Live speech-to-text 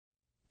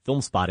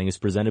Film Spotting is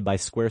presented by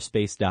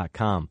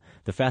Squarespace.com,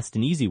 the fast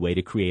and easy way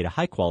to create a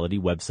high-quality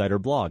website or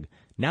blog,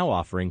 now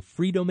offering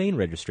free domain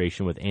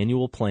registration with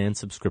annual plan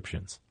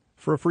subscriptions.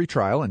 For a free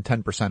trial and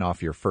 10%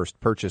 off your first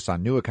purchase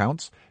on new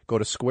accounts, go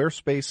to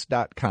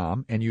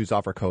squarespace.com and use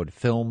offer code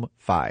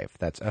FILM5.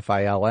 That's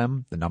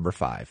FILM, the number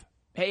 5.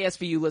 Hey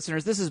SVU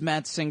listeners, this is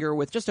Matt Singer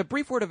with just a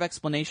brief word of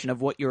explanation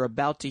of what you're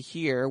about to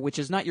hear, which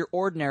is not your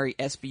ordinary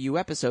SVU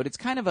episode. It's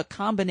kind of a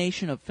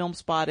combination of Film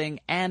Spotting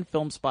and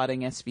Film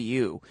Spotting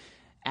SVU.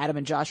 Adam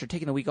and Josh are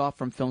taking the week off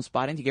from Film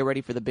Spotting to get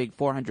ready for the big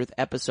 400th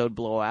episode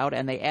blowout,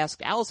 and they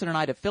asked Allison and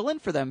I to fill in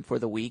for them for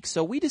the week,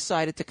 so we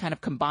decided to kind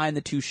of combine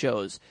the two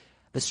shows.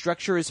 The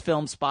structure is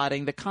Film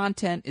Spotting. The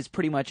content is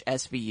pretty much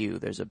SVU.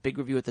 There's a big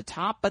review at the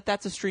top, but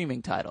that's a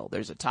streaming title.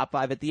 There's a top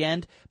 5 at the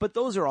end, but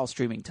those are all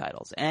streaming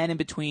titles. And in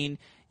between,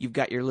 you've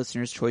got your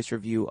listener's choice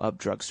review of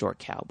Drugstore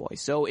Cowboy.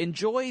 So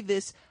enjoy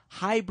this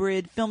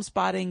hybrid Film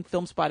Spotting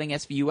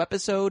SVU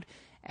episode,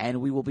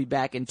 and we will be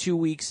back in 2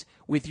 weeks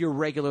with your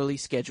regularly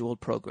scheduled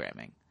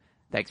programming.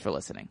 Thanks for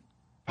listening.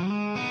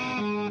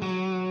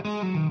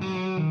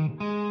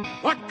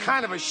 What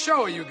kind of a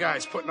show are you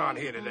guys putting on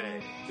here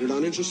today? You're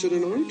not interested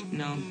in art?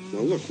 No. Now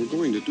look, we're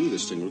going to do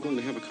this thing. We're going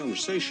to have a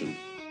conversation.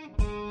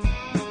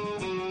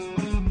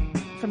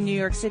 From New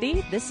York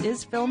City, this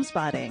is Film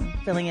Spotting.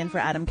 Filling in for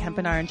Adam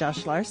Kempenaar and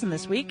Josh Larson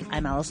this week,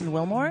 I'm Allison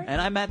Wilmore.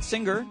 And I'm Matt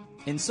Singer.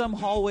 In some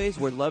hallways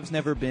where love's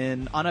never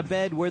been, on a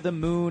bed where the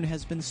moon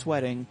has been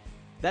sweating.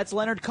 That's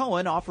Leonard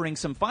Cohen offering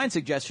some fine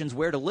suggestions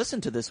where to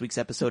listen to this week's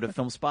episode of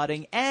Film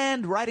Spotting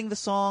and writing the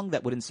song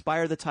that would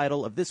inspire the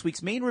title of this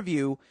week's main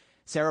review,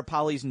 Sarah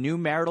Polley's new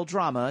marital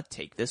drama,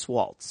 Take This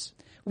Waltz.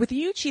 With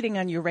you cheating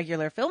on your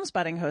regular Film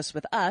Spotting host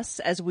with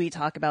us as we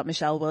talk about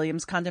Michelle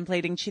Williams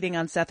contemplating cheating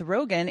on Seth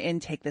Rogen in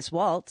Take This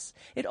Waltz,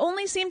 it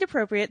only seemed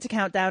appropriate to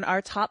count down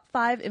our top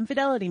 5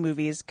 infidelity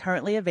movies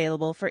currently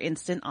available for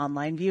instant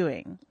online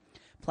viewing.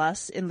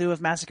 Plus, in lieu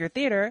of Massacre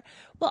Theater,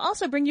 we'll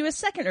also bring you a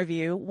second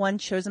review, one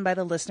chosen by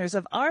the listeners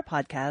of our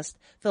podcast,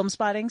 Film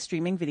Spotting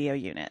Streaming Video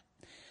Unit.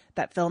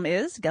 That film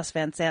is Gus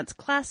Van Sant's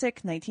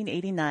classic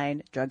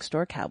 1989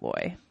 Drugstore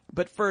Cowboy.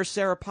 But first,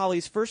 Sarah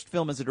Polley's first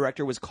film as a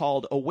director was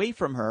called Away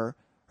From Her.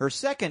 Her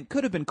second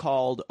could have been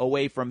called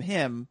Away From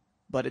Him,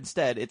 but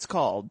instead it's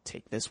called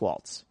Take This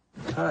Waltz.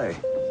 Hi.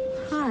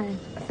 Hi.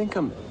 I think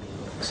I'm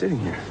sitting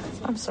here.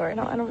 I'm sorry,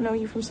 I don't know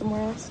you from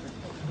somewhere else.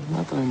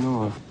 Not that I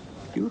know of.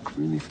 You look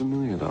really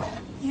familiar, though.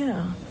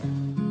 Yeah.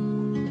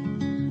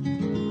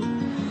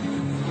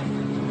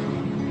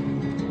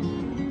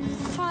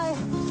 Hi,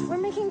 we're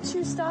making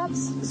 2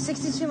 stops.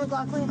 62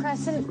 McLaughlin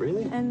Crescent.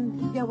 Really?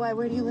 And, yeah, why?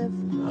 Where do you live?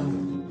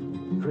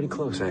 Pretty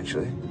close,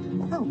 actually.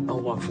 Oh.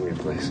 I'll walk from your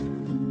place.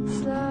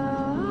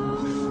 Slow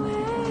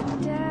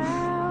it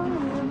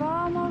down. We've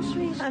almost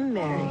reached. I'm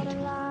married.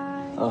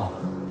 Oh,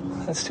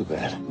 that's too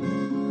bad.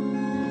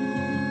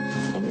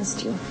 I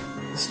missed you.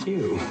 It's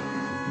you.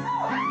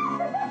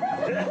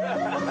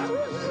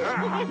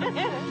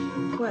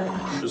 What?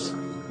 Just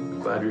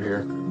glad you're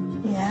here.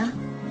 Yeah?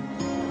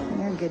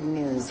 You're good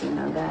news, you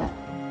know that.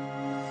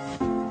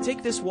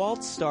 Take This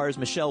Waltz stars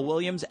Michelle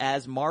Williams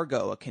as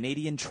Margot, a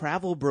Canadian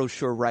travel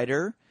brochure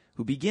writer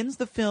who begins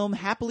the film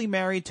happily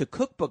married to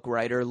cookbook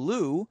writer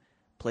Lou,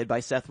 played by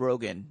Seth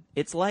Rogen.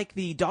 It's like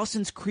the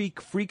Dawson's Creek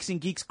Freaks and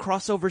Geeks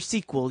crossover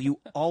sequel you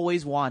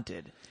always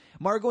wanted.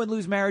 Margot and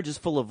Lou's marriage is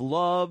full of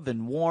love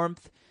and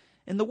warmth,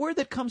 and the word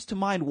that comes to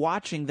mind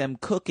watching them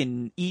cook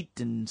and eat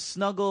and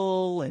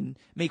snuggle and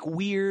make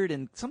weird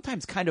and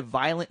sometimes kind of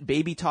violent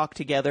baby talk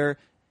together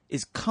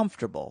is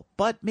comfortable,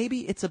 but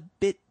maybe it's a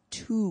bit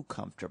too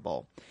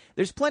comfortable.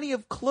 There's plenty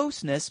of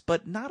closeness,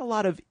 but not a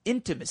lot of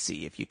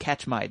intimacy, if you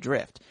catch my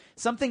drift.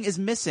 Something is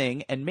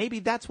missing, and maybe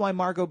that's why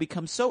Margot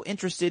becomes so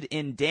interested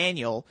in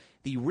Daniel,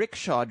 the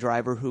rickshaw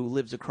driver who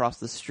lives across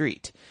the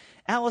street.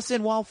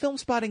 Allison, while Film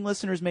Spotting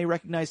listeners may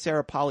recognize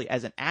Sarah Polley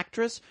as an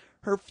actress,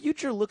 her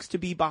future looks to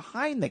be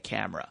behind the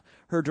camera.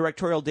 Her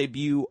directorial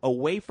debut,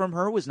 Away From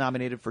Her, was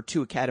nominated for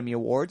 2 Academy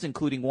Awards,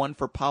 including one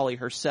for Polley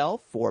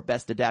herself for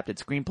Best Adapted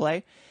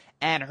Screenplay.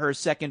 And her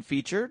second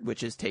feature,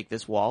 which is Take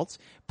This Waltz,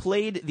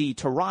 played the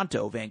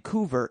Toronto,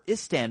 Vancouver,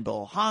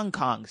 Istanbul, Hong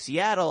Kong,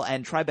 Seattle,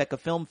 and Tribeca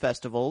Film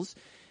Festivals.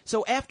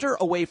 So after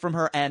Away From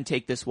Her and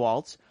Take This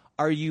Waltz,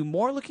 are you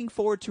more looking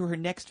forward to her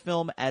next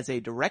film as a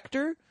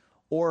director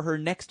or her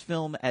next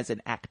film as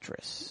an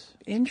actress?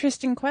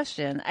 Interesting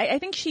question. I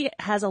think she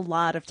has a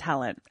lot of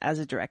talent as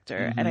a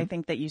director, and I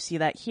think that you see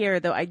that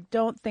here, though I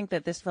don't think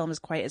that this film is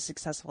quite as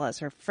successful as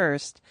her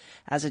first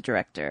as a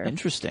director.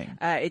 Interesting.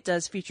 It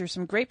does feature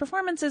some great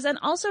performances and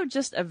also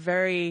just a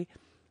very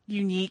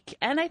unique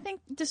and I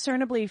think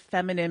discernibly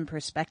feminine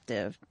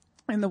perspective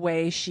in the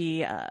way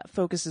she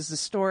focuses the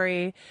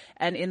story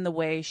and in the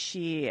way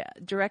she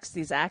directs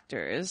these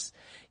actors.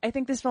 I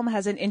think this film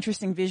has an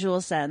interesting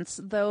visual sense,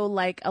 though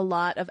like a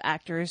lot of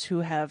actors who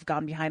have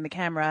gone behind the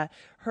camera,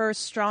 her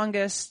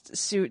strongest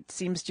suit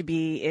seems to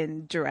be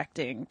in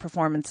directing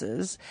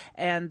performances.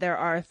 And there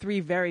are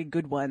 3 very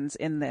good ones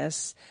in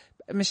this.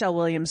 Michelle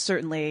Williams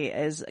certainly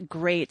is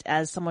great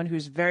as someone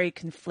who's very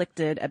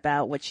conflicted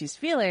about what she's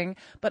feeling,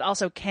 but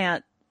also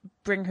can't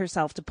bring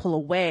herself to pull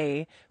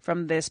away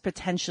from this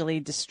potentially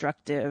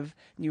destructive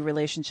new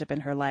relationship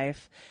in her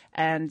life.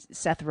 And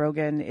Seth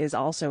Rogen is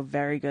also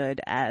very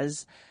good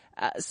as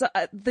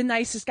the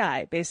nicest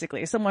guy,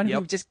 basically. Someone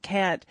who just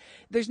can't,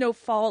 there's no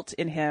fault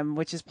in him,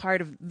 which is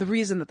part of the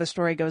reason that the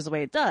story goes the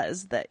way it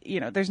does. That,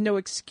 there's no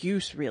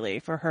excuse really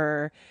for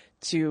her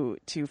to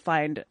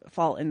find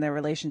fault in their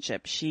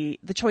relationship.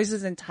 The choice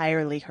is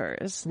entirely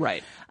hers.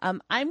 Right.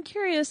 I'm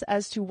curious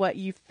as to what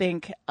you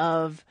think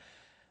of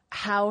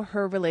how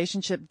her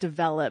relationship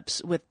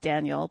develops with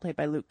Daniel, played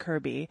by Luke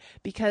Kirby,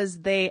 because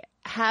they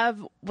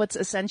have what's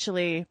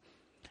essentially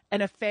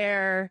an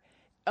affair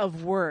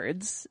of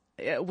words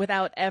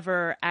without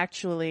ever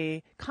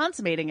actually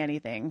consummating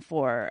anything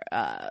for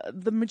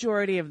the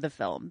majority of the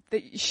film.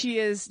 She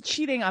is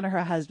cheating on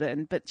her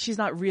husband, but she's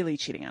not really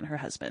cheating on her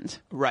husband.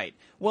 Right.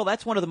 Well,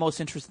 that's one of the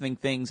most interesting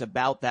things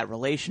about that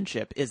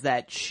relationship is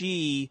that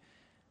she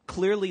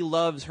clearly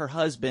loves her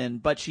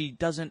husband, but she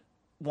doesn't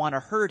want to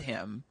hurt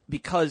him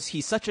because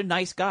he's such a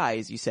nice guy,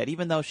 as you said,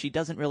 even though she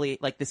doesn't really,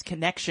 this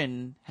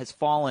connection has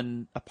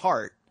fallen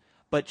apart.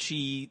 But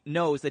she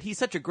knows that he's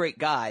such a great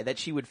guy that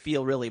she would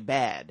feel really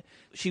bad.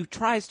 She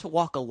tries to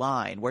walk a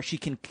line where she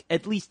can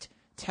at least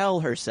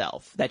tell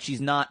herself that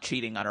she's not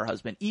cheating on her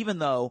husband, even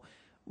though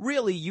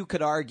really you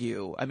could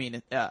argue,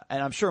 and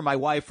I'm sure my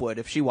wife would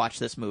if she watched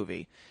this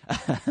movie,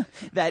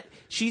 that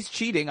she's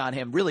cheating on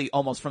him really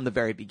almost from the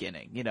very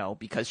beginning,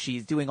 because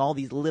she's doing all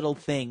these little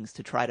things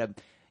to try to,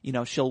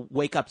 she'll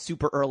wake up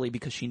super early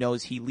because she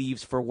knows he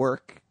leaves for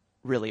work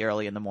really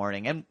early in the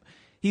morning. And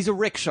he's a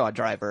rickshaw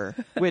driver,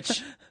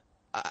 which...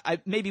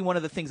 maybe one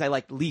of the things I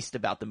liked least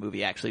about the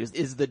movie actually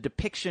is the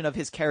depiction of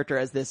his character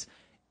as this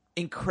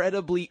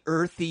incredibly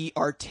earthy,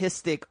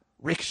 artistic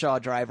rickshaw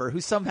driver who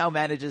somehow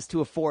manages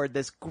to afford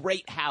this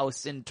great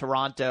house in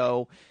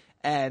Toronto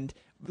and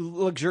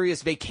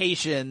luxurious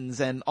vacations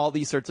and all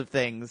these sorts of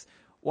things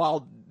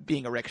while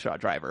being a rickshaw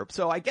driver.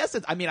 So I guess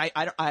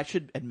I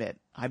should admit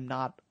I'm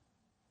not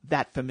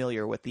that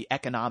familiar with the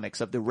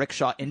economics of the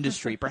rickshaw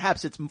industry.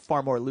 Perhaps it's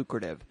far more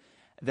lucrative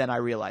than I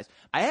realized.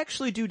 I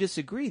actually do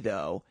disagree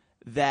though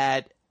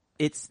that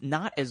it's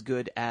not as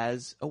good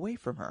as Away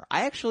From Her.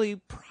 I actually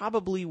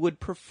probably would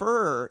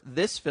prefer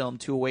this film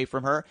to Away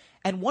From Her.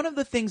 And one of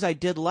the things I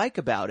did like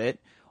about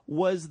it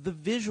was the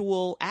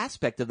visual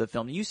aspect of the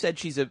film. You said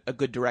she's a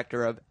good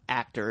director of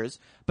actors,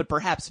 but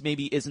perhaps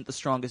maybe isn't the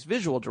strongest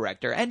visual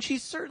director. And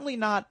she's certainly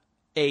not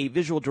a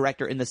visual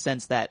director in the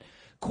sense that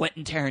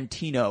Quentin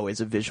Tarantino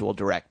is a visual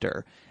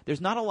director.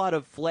 There's not a lot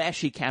of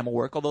flashy camera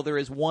work, although there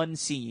is one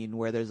scene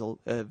where there's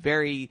a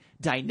very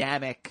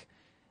dynamic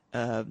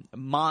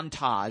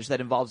montage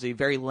that involves a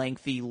very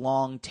lengthy,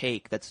 long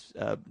take that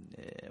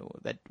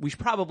we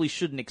probably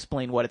shouldn't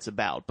explain what it's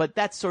about. But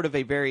that's sort of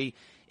a very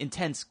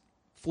intense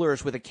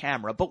flourish with a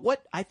camera. But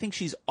what I think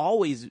she's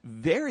always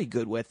very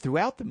good with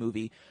throughout the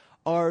movie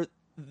are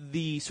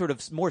the sort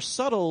of more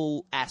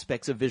subtle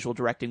aspects of visual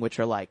directing, which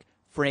are like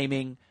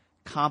framing,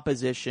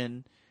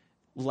 composition,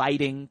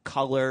 lighting,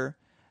 color.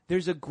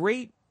 There's a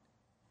great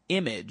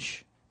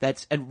image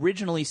that's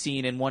originally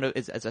seen in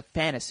as a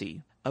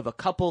fantasy of a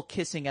couple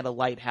kissing at a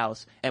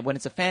lighthouse. And when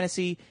it's a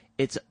fantasy,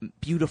 it's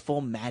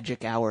beautiful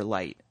magic hour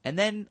light. And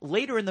then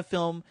later in the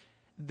film,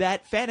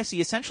 that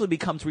fantasy essentially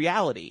becomes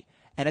reality.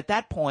 And at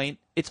that point,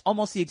 it's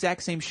almost the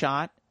exact same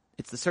shot.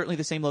 It's certainly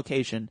the same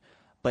location,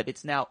 but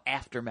it's now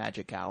after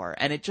magic hour.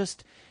 And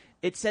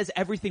it says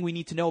everything we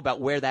need to know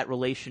about where that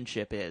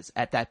relationship is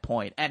at that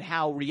point and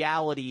how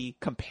reality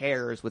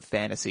compares with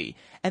fantasy.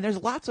 And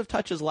there's lots of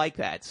touches like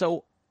that.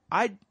 So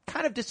I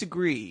kind of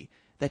disagree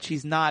that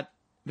she's not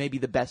maybe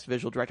the best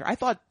visual director. I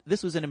thought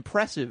this was an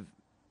impressive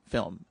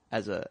film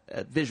as a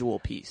visual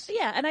piece.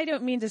 Yeah, and I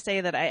don't mean to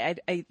say that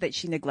that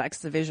she neglects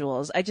the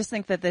visuals. I just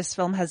think that this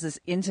film has this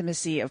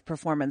intimacy of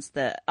performance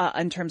that,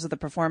 in terms of the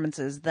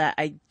performances, that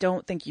I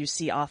don't think you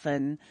see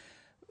often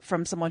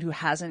from someone who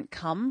hasn't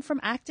come from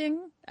acting,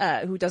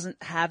 who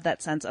doesn't have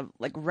that sense of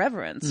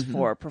reverence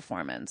for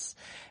performance.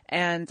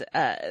 And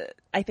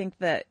I think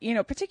that,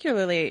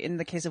 particularly in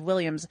the case of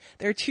Williams,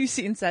 there are two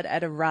scenes set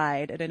at a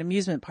ride at an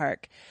amusement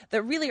park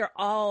that really are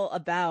all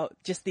about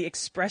just the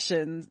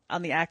expression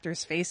on the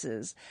actors'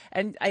 faces.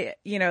 And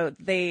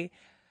they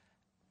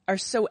are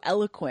so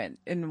eloquent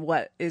in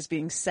what is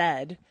being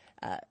said.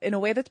 In a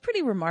way that's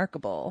pretty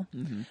remarkable.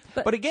 Mm-hmm.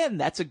 But again,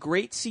 that's a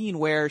great scene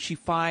where she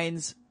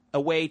finds a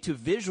way to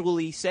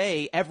visually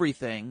say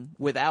everything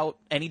without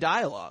any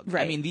dialogue.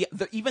 Right. I mean,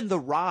 even the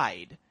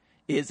ride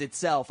is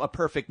itself a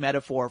perfect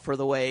metaphor for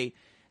the way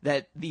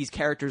that these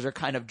characters are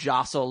kind of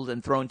jostled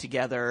and thrown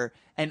together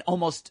and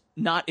almost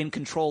not in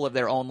control of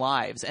their own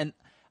lives. And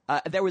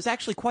there was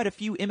actually quite a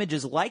few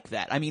images like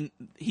that. I mean,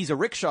 he's a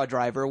rickshaw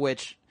driver,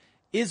 which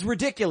is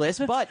ridiculous,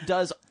 but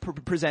does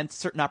present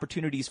certain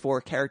opportunities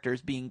for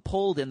characters being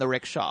pulled in the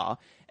rickshaw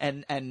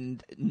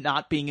and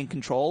not being in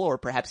control, or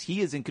perhaps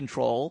he is in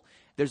control.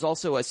 There's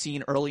also a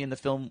scene early in the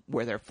film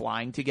where they're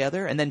flying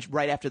together, and then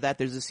right after that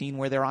there's a scene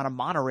where they're on a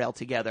monorail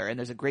together, and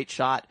there's a great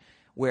shot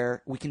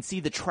where we can see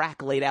the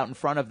track laid out in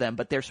front of them,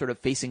 but they're sort of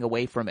facing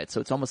away from it.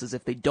 So it's almost as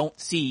if they don't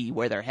see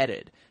where they're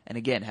headed and,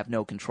 again, have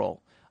no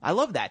control. I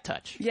love that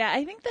touch. Yeah,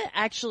 I think that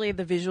actually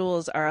the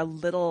visuals are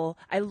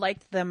I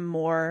liked them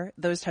more,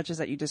 those touches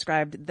that you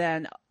described,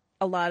 than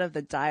a lot of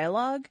the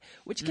dialogue,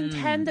 which can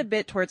tend a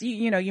bit towards,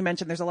 you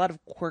mentioned there's a lot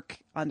of quirk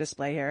on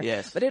display here.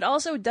 Yes. But it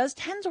also does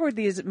tend toward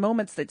these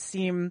moments that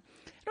seem,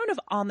 I don't know if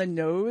on the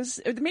nose,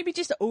 or maybe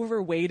just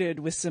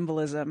overweighted with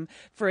symbolism.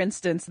 For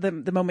instance,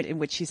 the moment in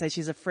which she says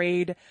she's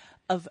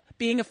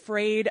being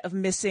afraid of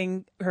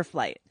missing her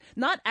flight.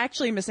 Not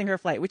actually missing her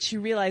flight, which she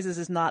realizes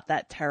is not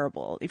that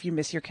terrible if you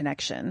miss your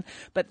connection,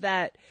 but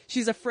that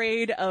she's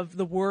afraid of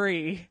the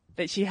worry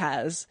that she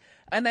has.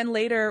 And then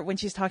later when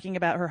she's talking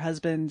about her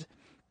husband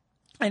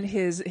and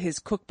his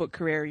cookbook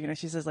career,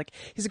 she says, like,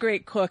 he's a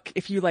great cook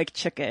if you like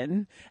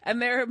chicken.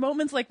 And there are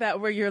moments like that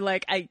where you're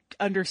like, I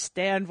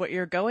understand what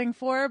you're going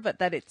for, but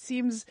that it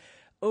seems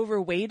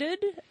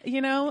overweighted,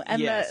 and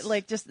yes.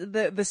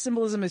 the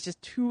symbolism is just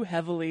too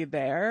heavily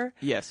there.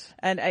 Yes.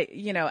 And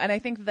I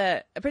think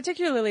that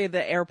particularly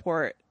the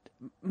airport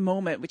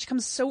moment, which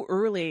comes so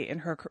early in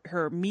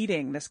her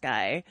meeting this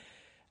guy,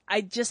 I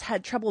just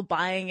had trouble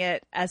buying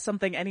it as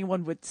something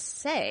anyone would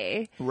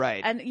say.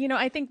 Right. And,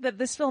 I think that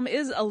this film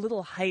is a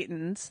little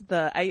heightened.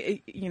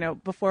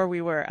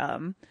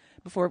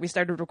 Before we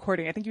started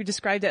recording, I think you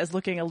described it as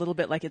looking a little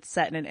bit like it's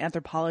set in an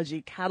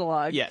anthropology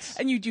catalog. Yes.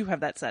 And you do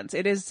have that sense.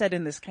 It is set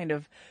in this kind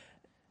of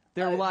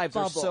Their lives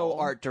bubble. are so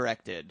art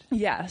directed.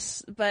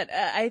 Yes. But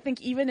I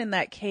think even in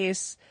that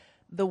case,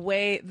 there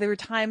were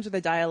times where the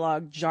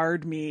dialogue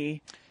jarred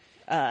me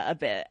a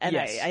bit. And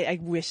yes. I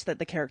wish that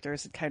the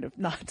characters had kind of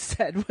not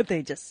said what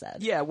they just said.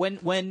 Yeah,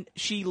 when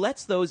she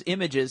lets those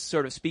images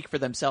sort of speak for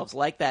themselves,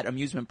 like that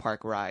amusement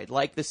park ride,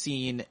 like the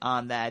scene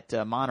on that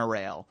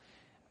monorail,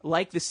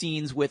 like the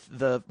scenes with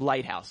the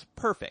lighthouse.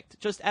 Perfect.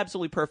 Just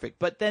absolutely perfect.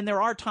 But then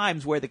there are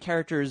times where the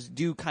characters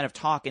do kind of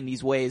talk in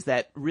these ways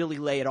that really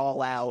lay it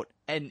all out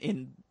and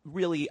in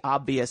really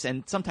obvious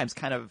and sometimes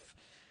kind of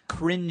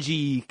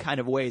cringy kind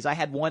of ways. I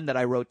had one that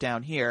I wrote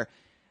down here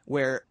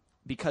where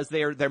because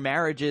their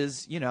marriage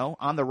is,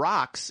 on the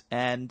rocks,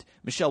 and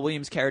Michelle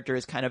Williams' character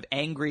is kind of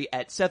angry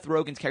at Seth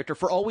Rogen's character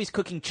for always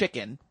cooking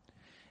chicken,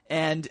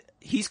 and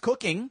he's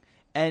cooking,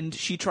 and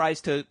she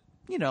tries to,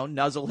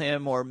 nuzzle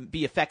him or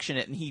be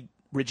affectionate, and he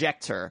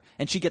rejects her,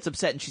 and she gets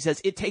upset, and she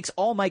says, "It takes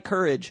all my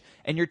courage,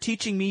 and you're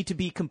teaching me to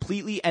be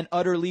completely and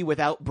utterly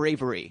without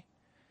bravery."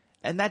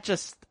 And that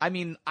just, I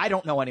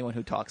don't know anyone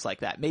who talks like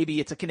that. Maybe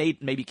it's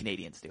maybe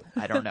Canadians do.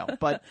 I don't know.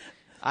 But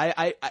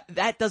I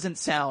that doesn't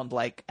sound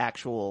like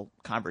actual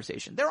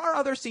conversation. There are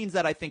other scenes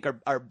that I think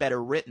are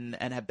better written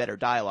and have better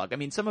dialogue.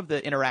 Some of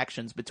the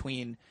interactions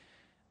between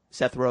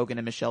Seth Rogen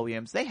and Michelle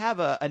Williams, they have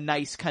a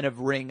nice kind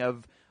of ring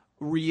of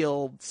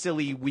real,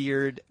 silly,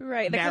 weird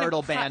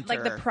marital banter.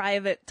 Like the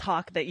private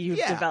talk that you've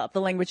developed,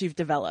 the language you've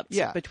developed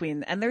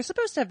between, and they're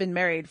supposed to have been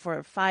married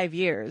for 5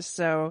 years,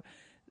 so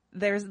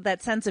there's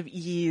that sense of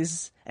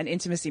ease and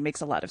intimacy makes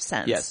a lot of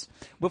sense. Yes.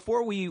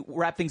 Before we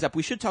wrap things up,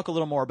 we should talk a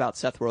little more about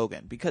Seth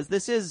Rogen, because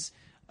this is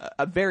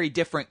a very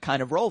different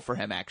kind of role for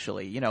him,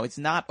 actually. It's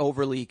not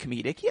overly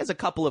comedic. He has a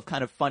couple of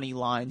kind of funny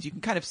lines. You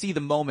can kind of see the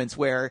moments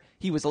where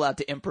he was allowed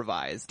to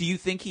improvise. Do you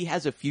think he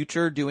has a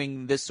future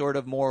doing this sort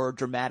of more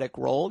dramatic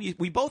role?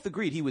 We both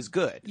agreed he was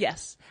good.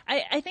 Yes.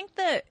 I think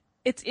that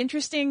it's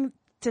interesting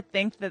to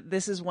think that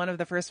this is one of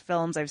the first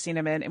films I've seen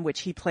him in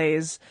which he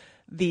plays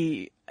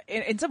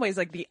in some ways,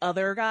 like the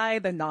other guy,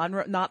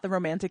 not the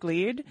romantic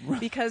lead,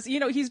 because,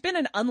 he's been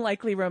an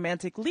unlikely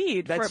romantic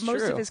lead for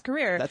most of his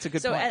career. That's a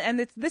good point.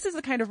 And this is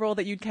the kind of role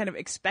that you'd kind of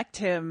expect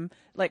him,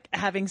 like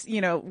having,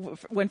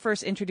 when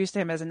first introduced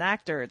to him as an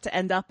actor, to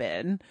end up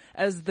in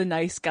as the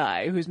nice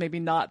guy who's maybe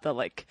not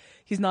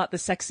he's not the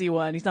sexy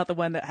one. He's not the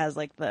one that has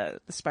like the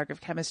spark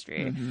of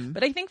chemistry. Mm-hmm.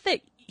 But I think that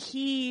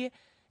he,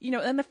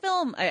 in the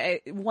film,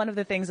 one of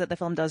the things that the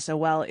film does so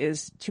well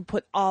is to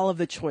put all of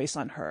the choice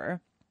on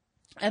her.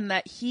 And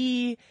that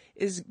he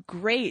is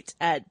great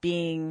at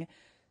being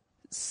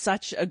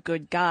such a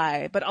good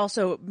guy, but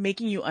also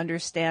making you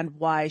understand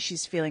why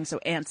she's feeling so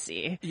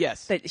antsy.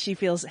 Yes. That she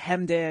feels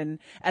hemmed in,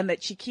 and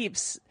that she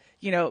keeps,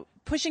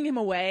 pushing him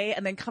away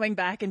and then coming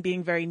back and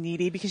being very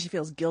needy because she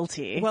feels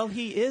guilty. Well,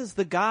 he is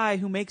the guy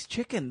who makes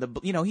chicken.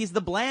 He's the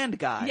bland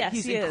guy. Yes,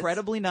 he's he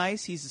incredibly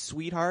nice. He's a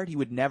sweetheart. He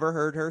would never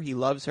hurt her. He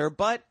loves her,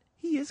 but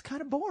he is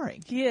kind of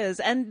boring. He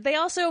is. And they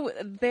also,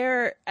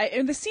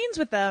 in the scenes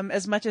with them,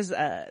 as much as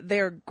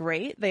they're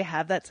great, they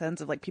have that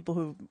sense of like people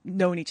who've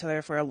known each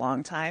other for a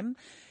long time.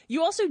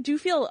 You also do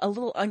feel a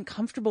little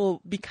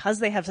uncomfortable because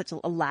they have such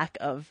a lack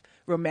of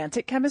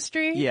romantic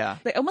chemistry. Yeah.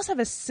 They almost have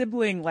a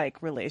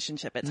sibling-like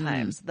relationship at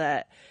times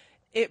that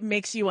it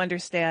makes you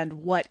understand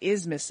what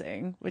is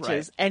missing, which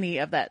is any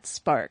of that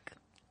spark.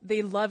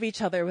 They love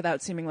each other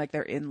without seeming like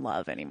they're in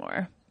love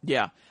anymore.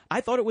 Yeah.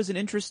 I thought it was an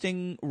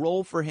interesting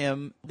role for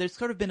him. There's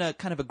sort of been a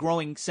kind of a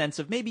growing sense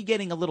of maybe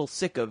getting a little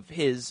sick of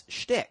his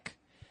shtick.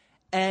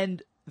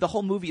 And the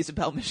whole movie is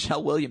about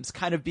Michelle Williams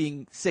kind of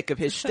being sick of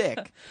his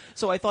shtick.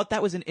 So I thought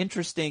that was an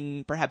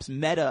interesting, perhaps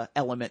meta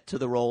element to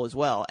the role as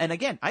well. And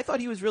again, I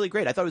thought he was really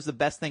great. I thought it was the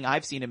best thing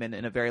I've seen him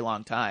in a very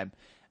long time.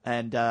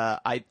 And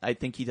I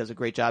think he does a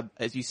great job.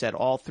 As you said,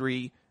 all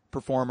three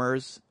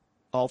performers,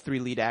 all three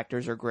lead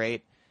actors are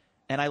great.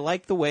 And I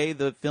like the way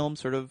the film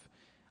sort of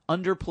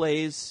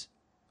underplays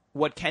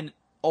what can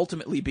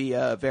ultimately be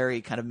a very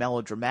kind of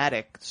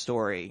melodramatic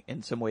story.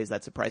 In some ways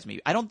that surprised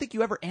me. I don't think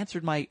you ever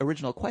answered my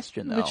original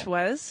question, though. Which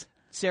was?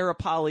 Sarah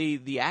Polley,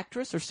 the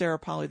actress, or Sarah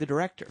Polley, the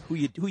director? Who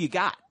you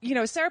got? You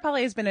know, Sarah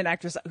Polley has been an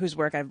actress whose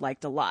work I've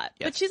liked a lot.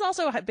 Yes. But she's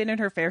also been in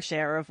her fair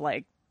share of,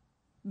 like,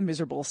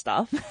 miserable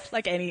stuff,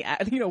 like any,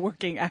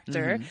 working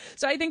actor. Mm-hmm.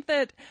 So I think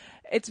that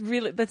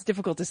that's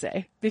difficult to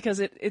say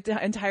because it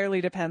entirely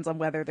depends on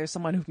whether there's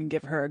someone who can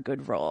give her a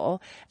good role.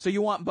 So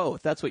you want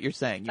both. That's what you're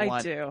saying.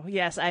 I do.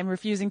 Yes, I'm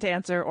refusing to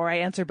answer, or I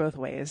answer both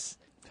ways.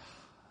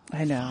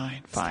 I know.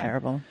 It's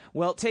terrible.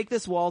 Well, Take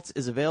This Waltz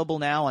is available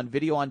now on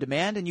video on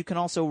demand, and you can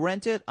also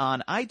rent it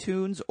on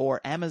iTunes or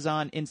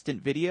Amazon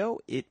Instant Video.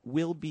 It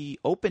will be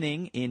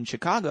opening in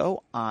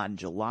Chicago on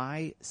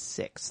July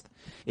 6th.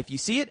 If you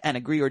see it and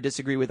agree or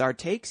disagree with our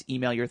takes,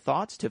 email your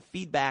thoughts to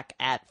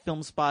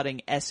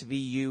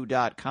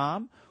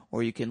feedback@filmspottingsvu.com,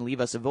 or you can leave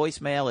us a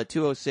voicemail at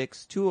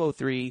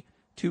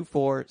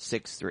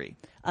 206-203-2463.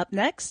 Up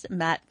next,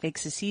 Matt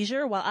fakes a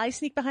seizure while I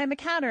sneak behind the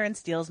counter and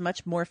steal as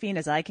much morphine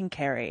as I can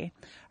carry.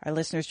 Our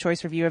listener's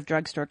choice review of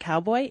Drugstore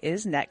Cowboy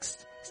is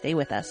next. Stay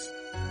with us.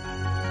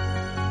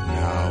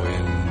 Now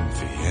in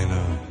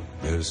Vienna,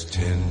 there's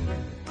 10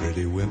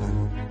 pretty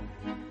women.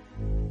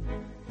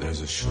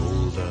 There's a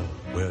shoulder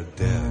where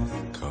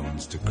death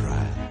comes to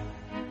cry.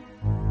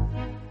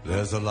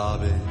 There's a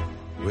lobby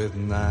with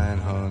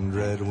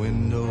 900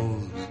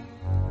 windows.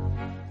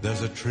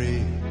 There's a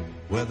tree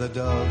where the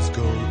dogs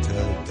go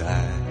to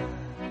die.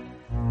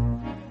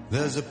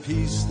 There's a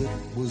piece that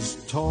was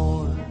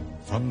torn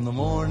from the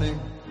morning,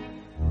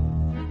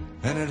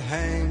 and it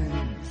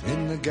hangs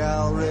in the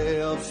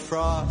gallery of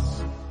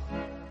frost.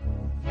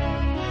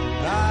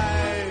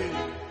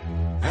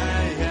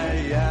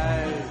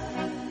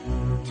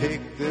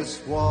 Take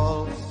this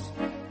waltz,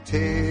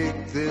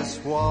 take this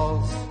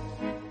waltz,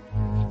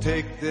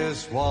 take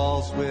this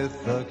waltz with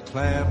a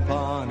clamp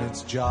on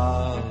its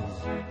jaws.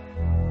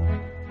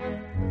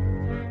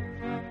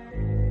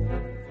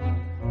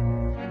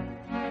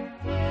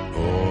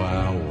 Oh,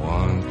 I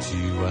want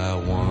you, I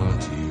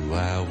want you,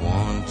 I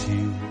want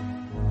you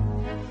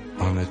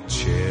on a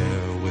chair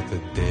with a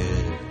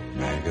dead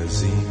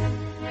magazine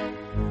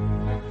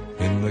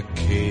in the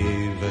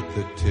cave at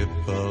the tip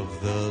of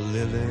the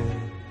lily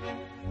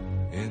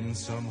in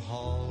some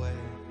hallway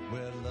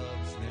where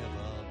love's never been.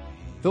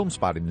 Film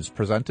Spotting is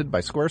presented by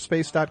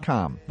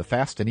Squarespace.com, the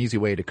fast and easy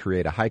way to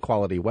create a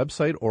high-quality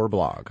website or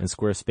blog. And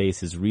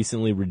Squarespace has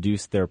recently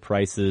reduced their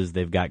prices.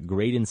 They've got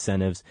great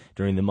incentives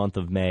during the month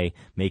of May,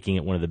 making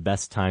it one of the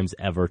best times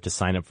ever to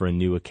sign up for a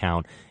new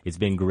account. It's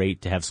been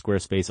great to have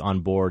Squarespace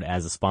on board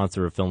as a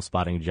sponsor of Film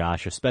Spotting,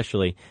 Josh,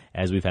 especially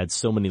as we've had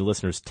so many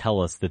listeners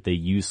tell us that they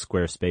use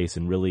Squarespace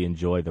and really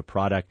enjoy the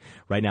product.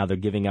 Right now, they're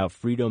giving out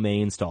free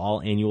domains to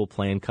all annual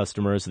plan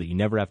customers so that you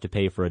never have to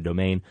pay for a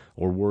domain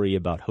or worry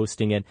about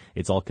hosting it.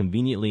 It's all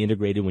conveniently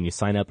integrated when you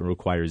sign up and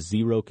requires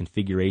zero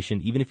configuration.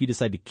 Even if you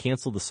decide to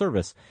cancel the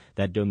service,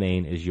 that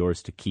domain is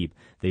yours to keep.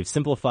 They've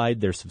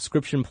simplified their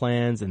subscription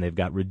plans, and they've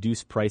got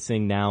reduced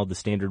pricing now. The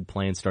standard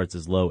plan starts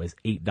as low as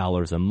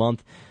 $8 a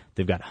month.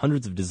 They've got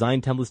hundreds of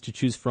design templates to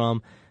choose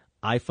from,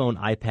 iPhone,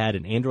 iPad,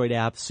 and Android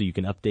apps so you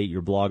can update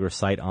your blog or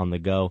site on the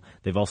go.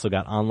 They've also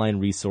got online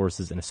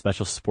resources and a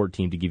special support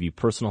team to give you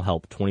personal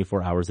help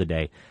 24 hours a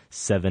day,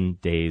 7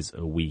 days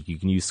a week. You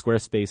can use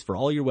Squarespace for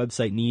all your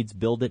website needs,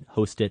 build it,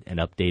 host it, and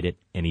update it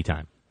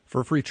anytime.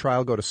 For a free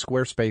trial, go to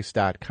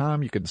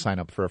squarespace.com. You can sign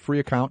up for a free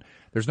account.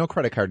 There's no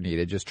credit card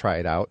needed. Just try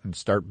it out and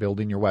start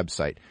building your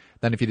website.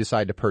 Then if you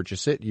decide to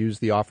purchase it, use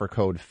the offer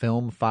code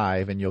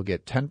FILM5 and you'll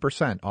get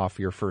 10% off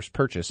your first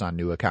purchase on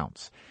new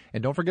accounts.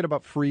 And don't forget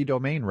about free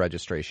domain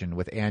registration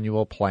with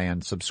annual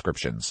plan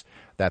subscriptions.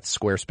 That's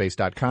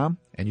squarespace.com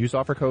and use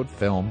offer code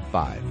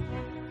FILM5.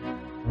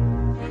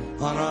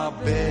 On our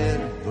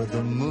bed where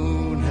the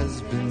moon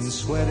has been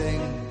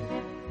sweating,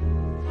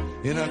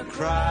 in a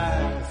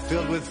cry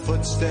filled with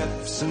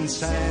footsteps and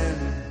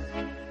sand,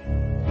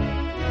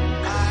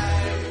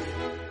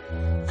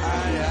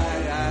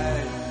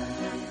 I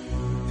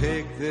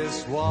take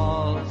this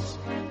waltz,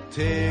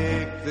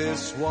 take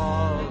this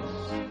waltz,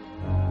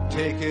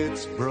 take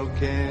its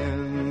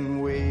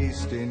broken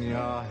waist in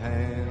your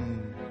hand.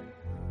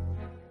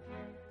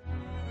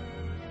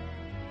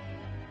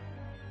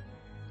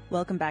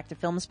 Welcome back to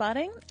Film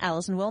Spotting.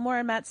 Allison Wilmore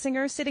and Matt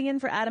Singer sitting in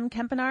for Adam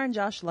Kempenaar and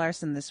Josh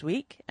Larson this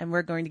week, and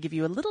we're going to give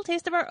you a little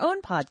taste of our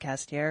own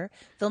podcast here,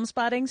 Film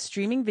Spotting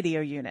Streaming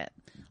Video Unit,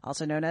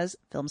 also known as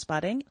Film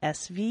Spotting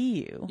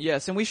SVU.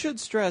 Yes, and we should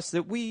stress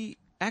that we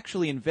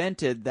actually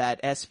invented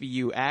that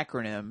SVU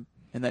acronym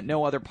and that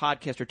no other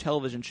podcast or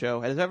television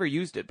show has ever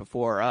used it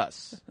before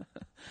us.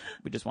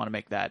 We just want to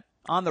make that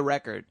on the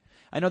record.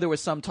 I know there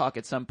was some talk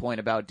at some point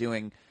about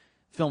doing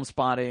Film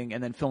Spotting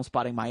and then Film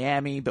Spotting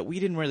Miami, but we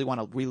didn't really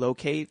want to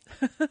relocate.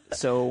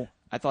 So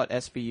I thought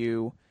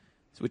SVU,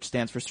 which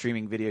stands for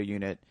Streaming Video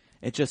Unit,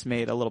 it just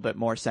made a little bit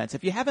more sense.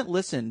 If you haven't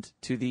listened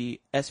to the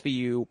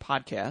SVU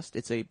podcast,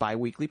 it's a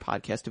bi-weekly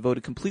podcast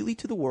devoted completely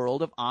to the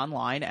world of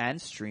online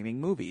and streaming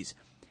movies.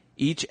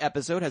 Each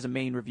episode has a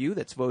main review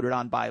that's voted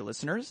on by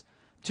listeners.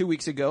 2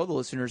 weeks ago, the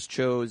listeners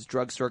chose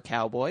Drugstore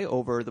Cowboy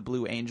over The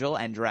Blue Angel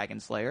and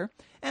Dragon Slayer.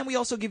 And we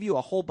also give you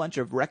a whole bunch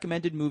of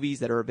recommended movies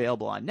that are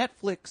available on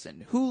Netflix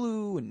and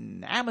Hulu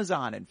and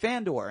Amazon and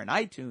Fandor and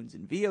iTunes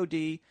and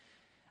VOD.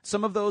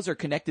 Some of those are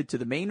connected to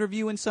the main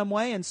review in some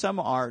way, and some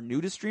are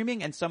new to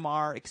streaming, and some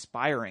are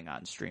expiring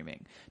on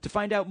streaming. To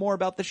find out more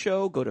about the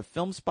show, go to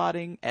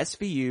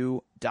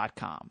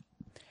filmspottingsvu.com.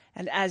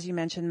 And as you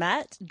mentioned,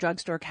 Matt,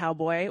 Drugstore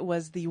Cowboy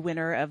was the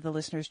winner of the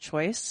listener's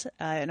choice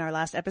in our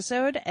last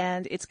episode,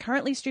 and it's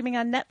currently streaming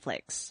on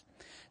Netflix.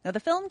 Now, the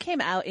film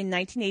came out in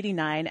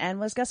 1989 and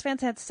was Gus Van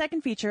Sant's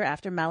second feature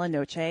after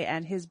Malinoche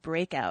and his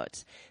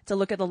breakout. It's a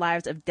look at the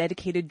lives of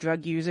dedicated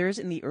drug users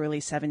in the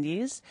early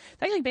 70s. It's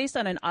actually based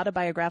on an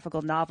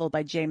autobiographical novel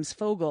by James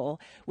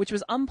Fogle, which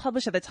was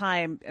unpublished at the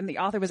time, and the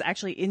author was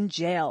actually in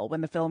jail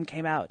when the film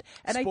came out.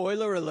 And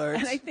Spoiler alert.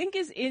 And I think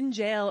is in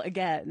jail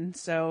again.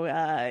 So,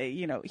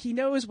 he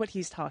knows what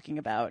he's talking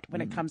about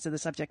when it comes to the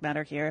subject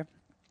matter here.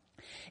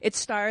 It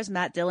stars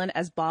Matt Dillon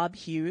as Bob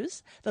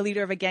Hughes, the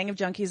leader of a gang of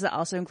junkies that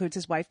also includes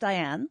his wife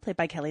Diane, played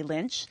by Kelly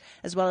Lynch,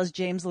 as well as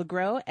James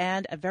LeGros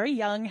and a very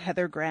young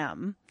Heather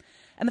Graham.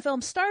 And the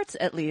film starts,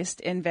 at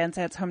least, in Van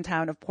Sant's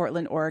hometown of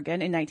Portland,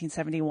 Oregon in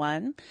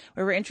 1971,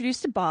 where we're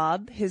introduced to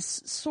Bob,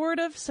 his sort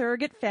of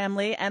surrogate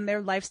family, and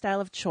their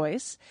lifestyle of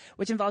choice,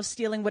 which involves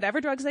stealing whatever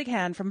drugs they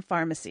can from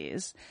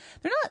pharmacies.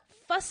 They're not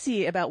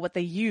fussy about what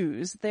they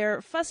use.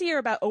 They're fussier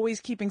about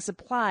always keeping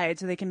supplied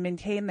so they can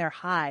maintain their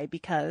high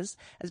because,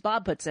 as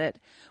Bob puts it,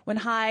 when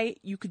high,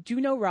 you could do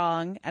no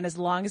wrong, and as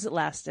long as it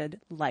lasted,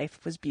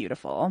 life was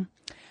beautiful.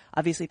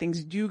 Obviously,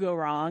 things do go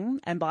wrong,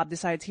 and Bob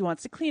decides he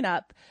wants to clean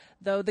up,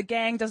 though the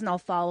gang doesn't all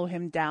follow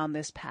him down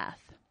this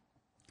path.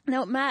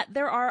 Now, Matt,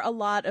 there are a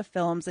lot of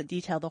films that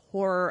detail the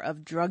horror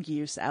of drug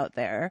use out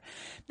there.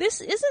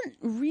 This isn't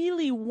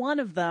really one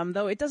of them,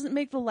 though it doesn't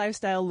make the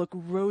lifestyle look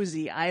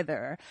rosy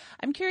either.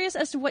 I'm curious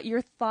as to what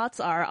your thoughts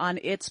are on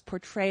its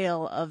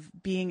portrayal of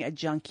being a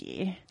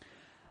junkie.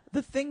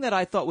 The thing that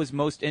I thought was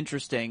most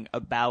interesting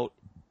about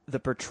the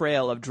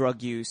portrayal of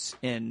drug use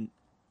in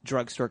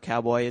Drugstore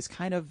Cowboy is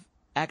kind of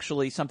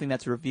actually something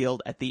that's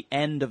revealed at the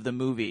end of the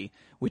movie,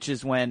 which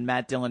is when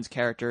Matt Dillon's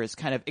character is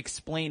kind of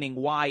explaining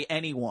why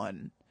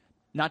anyone,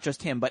 not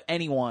just him, but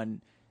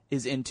anyone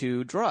is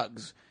into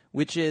drugs,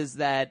 which is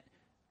that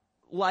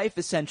life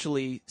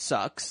essentially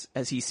sucks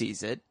as he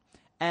sees it,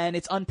 and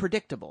it's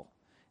unpredictable.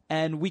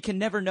 And we can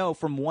never know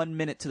from 1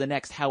 minute to the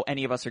next how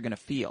any of us are going to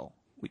feel.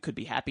 We could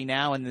be happy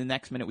now, and the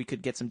next minute we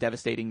could get some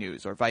devastating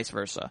news, or vice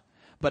versa.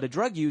 But a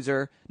drug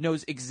user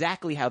knows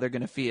exactly how they're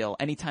going to feel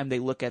anytime they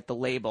look at the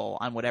label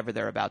on whatever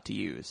they're about to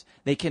use.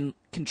 They can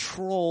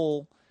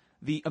control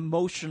the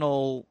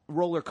emotional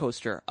roller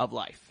coaster of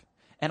life.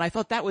 And I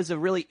thought that was a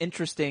really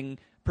interesting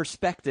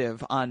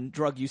perspective on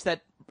drug use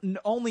that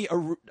only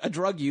a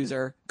drug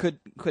user could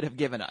have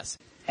given us.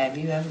 Have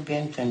you ever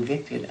been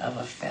convicted of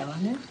a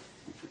felony?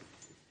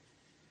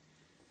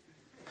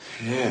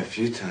 Yeah, a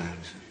few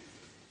times.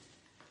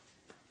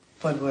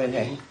 What were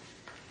they?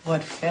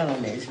 What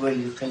felonies were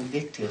you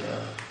convicted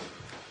of?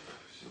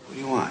 What do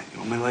you want? You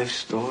want my life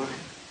story?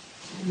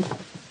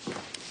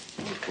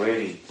 Look,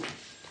 wait.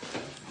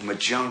 I'm a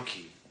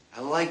junkie.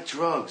 I like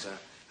drugs.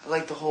 I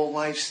like the whole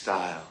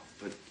lifestyle,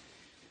 but it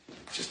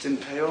just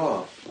didn't pay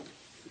off.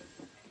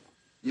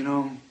 You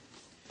know,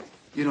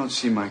 you don't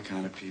see my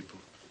kind of people.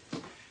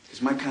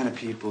 Because my kind of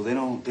people, they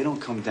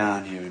don't come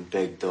down here and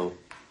beg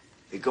dope.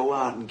 They go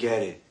out and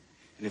get it.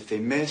 And if they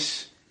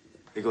miss,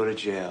 they go to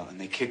jail and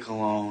they kick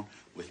alone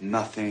with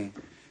nothing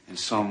and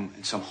some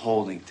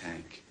holding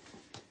tank.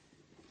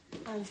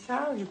 I'm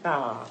sorry,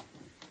 Bob.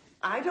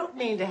 I don't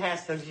mean to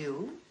hassle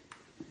you.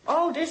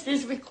 All this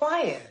is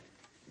required.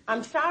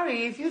 I'm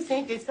sorry if you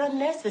think it's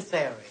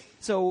unnecessary.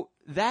 So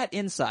that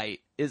insight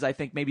is, I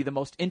think, maybe the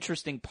most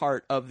interesting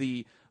part of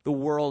the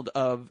world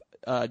of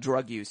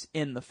drug use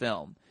in the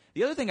film.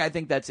 The other thing I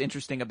think that's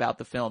interesting about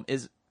the film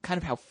is kind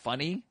of how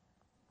funny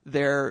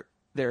their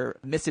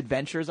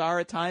misadventures are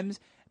at times,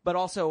 but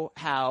also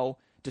how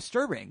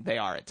disturbing they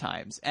are at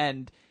times.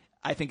 And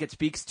I think it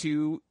speaks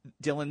to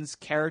Dillon's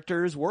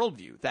character's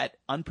worldview, that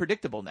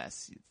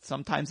unpredictableness.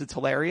 Sometimes it's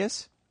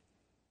hilarious,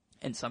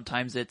 and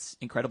sometimes it's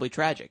incredibly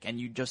tragic, and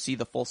you just see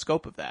the full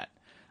scope of that.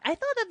 I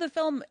thought that the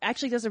film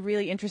actually does a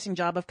really interesting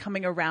job of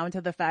coming around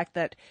to the fact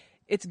that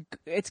it's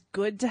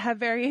good to have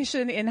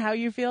variation in how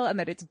you feel, and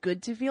that it's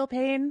good to feel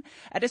pain.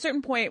 At a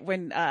certain point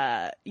when,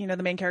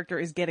 the main character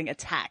is getting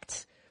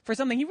attacked for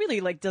something he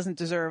really doesn't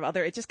deserve,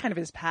 it's just kind of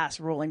his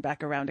past rolling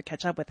back around to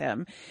catch up with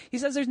him. He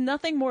says there's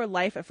nothing more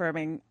life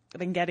affirming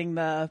than getting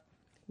the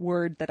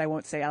word that I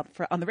won't say out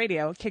on the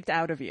radio kicked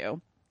out of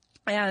you.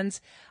 And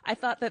I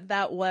thought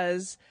that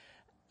was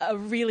a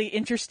really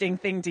interesting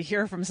thing to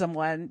hear from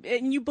someone,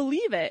 and you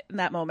believe it in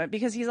that moment,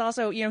 because he's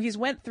also, he's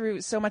went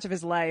through so much of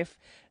his life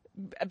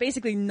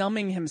basically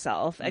numbing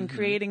himself and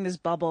creating this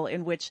bubble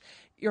in which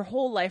your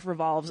whole life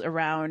revolves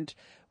around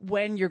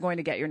when you're going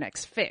to get your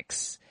next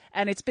fix.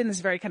 And it's been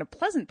this very kind of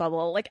pleasant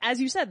bubble. Like, as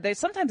you said,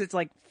 sometimes it's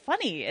like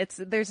funny.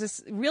 There's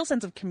this real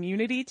sense of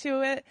community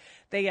to it.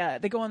 They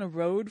go on a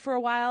road for a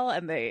while,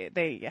 and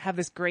they have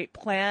this great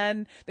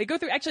plan. They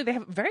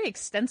have very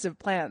extensive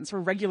plans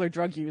for regular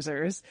drug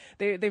users.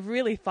 They've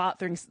really thought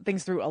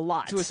things through a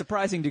lot. To a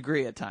surprising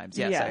degree at times.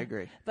 Yes, yeah. I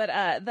agree. But,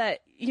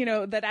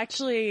 that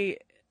actually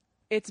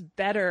it's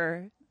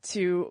better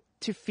to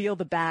feel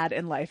the bad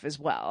in life as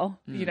well.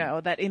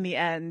 That in the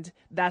end,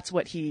 that's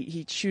what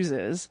he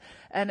chooses.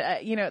 And,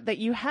 that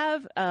you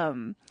have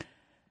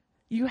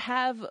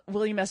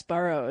William S.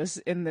 Burroughs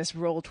in this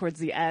role towards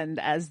the end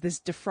as this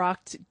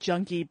defrocked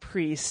junkie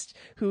priest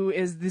who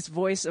is this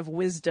voice of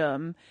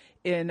wisdom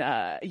in,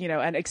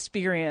 an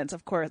experience.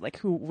 Of course, like,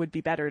 who would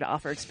be better to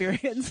offer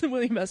experience than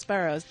William S.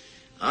 Burroughs?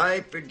 I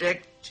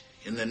predict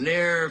in the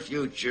near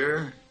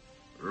future,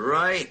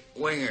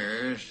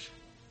 right-wingers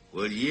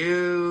will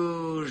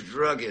use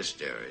drug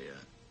hysteria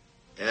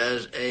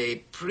as a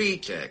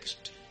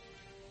pretext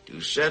to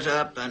set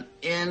up an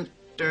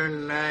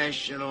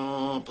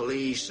international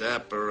police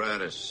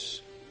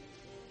apparatus.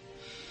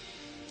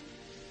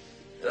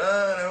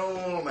 An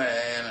old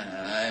man,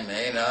 and I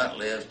may not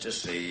live to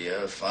see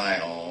a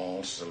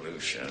final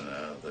solution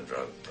of the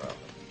drug problem.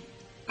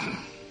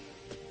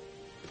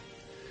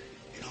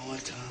 You know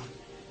what, Tom?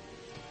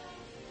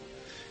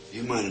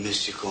 You might have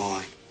missed your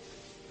calling.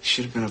 You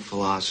should have been a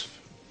philosopher.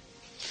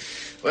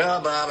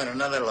 Well, Bob, in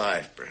another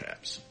life,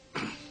 perhaps.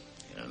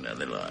 In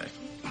another life.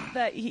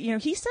 That,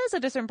 he says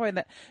at a certain point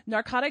that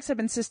narcotics have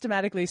been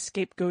systematically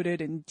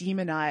scapegoated and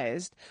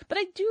demonized. But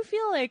I do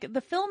feel like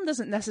the film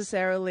doesn't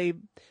necessarily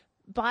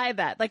buy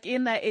that. Like,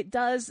 in that it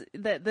does,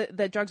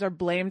 that drugs are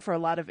blamed for a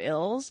lot of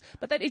ills,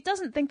 but that it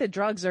doesn't think that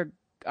drugs are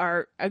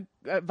a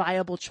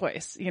viable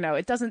choice.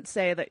 It doesn't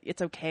say that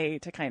it's okay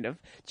to kind of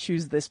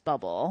choose this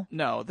bubble.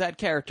 No, that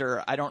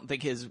character, I don't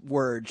think his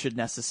word should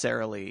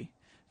necessarily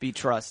be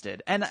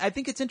trusted. And I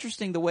think it's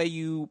interesting the way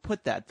you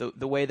put that,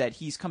 the way that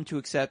he's come to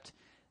accept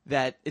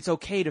that it's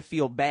okay to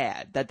feel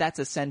bad, that's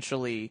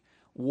essentially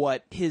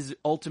what his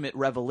ultimate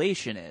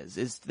revelation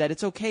is that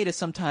it's okay to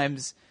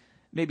sometimes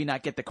maybe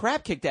not get the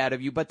crap kicked out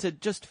of you, but to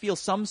just feel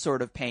some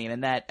sort of pain.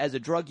 And that as a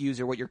drug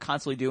user, what you're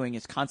constantly doing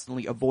is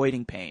constantly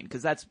avoiding pain.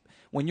 Because that's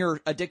when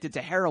you're addicted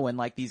to heroin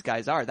like these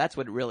guys are, that's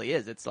what it really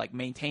is. It's like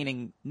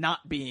maintaining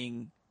not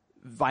being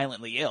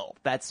violently ill.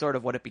 That's sort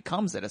of what it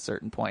becomes at a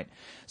certain point.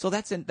 So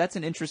that's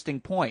an interesting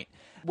point.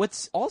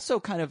 What's also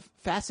kind of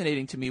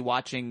fascinating to me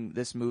watching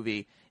this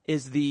movie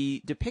is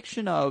the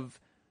depiction of,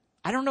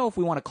 I don't know if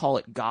we want to call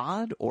it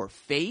God or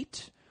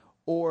fate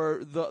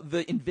or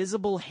the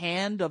invisible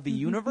hand of the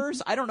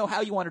universe. I don't know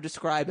how you want to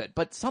describe it,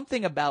 but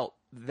something about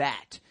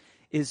that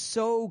is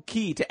so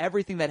key to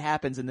everything that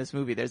happens in this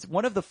movie. There's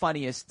one of the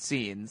funniest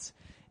scenes,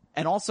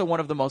 and also one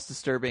of the most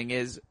disturbing,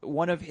 is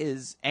one of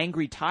his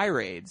angry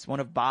tirades,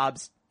 one of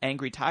Bob's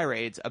angry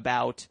tirades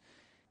about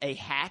a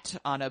hat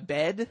on a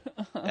bed,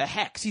 a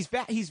hex.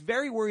 He's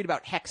very worried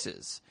about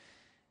hexes.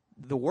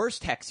 The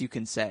worst hex you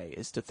can say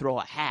is to throw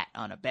a hat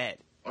on a bed.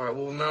 All right,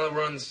 well, now that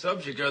we're on the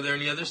subject, are there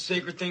any other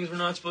sacred things we're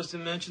not supposed to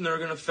mention that are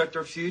going to affect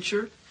our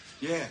future?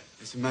 Yeah,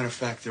 as a matter of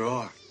fact, there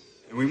are.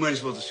 And we might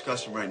as well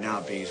discuss them right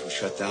now, being as we're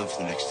shut down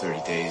for the next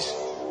 30 days.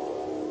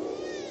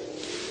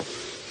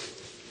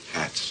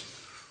 Hats.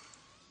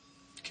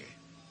 Okay,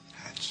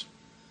 hats.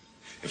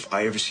 If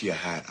I ever see a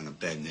hat on a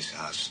bed in this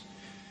house,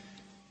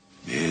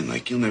 man,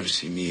 like, you'll never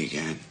see me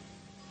again.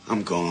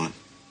 I'm gone.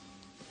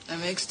 That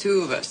makes two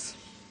of us.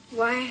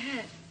 Why a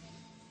hat?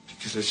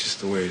 Because that's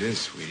just the way it is,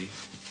 sweetie.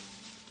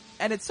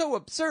 And it's so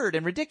absurd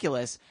and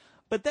ridiculous,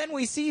 but then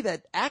we see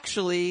that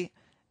actually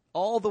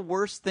all the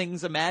worst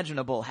things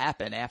imaginable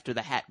happen after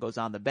the hat goes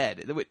on the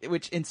bed,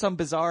 which in some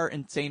bizarre,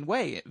 insane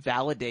way, it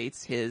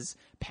validates his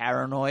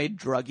paranoid,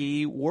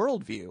 druggy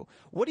worldview.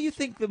 What do you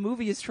think the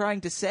movie is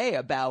trying to say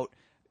about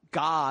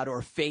God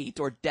or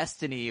fate or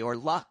destiny or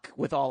luck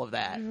with all of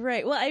that?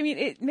 Right. Well, I mean,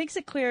 it makes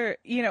it clear,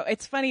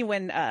 it's funny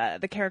when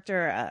the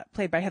character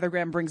played by Heather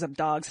Graham brings up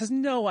dogs, has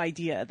no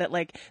idea that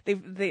like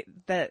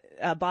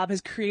Bob has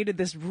created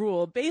this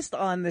rule based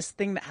on this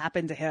thing that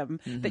happened to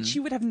him that she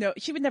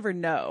would never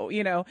know,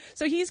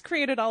 So he's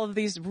created all of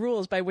these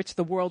rules by which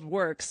the world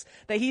works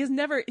that he's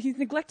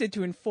neglected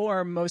to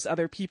inform most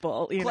other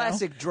people,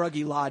 Classic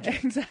druggy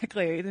logic.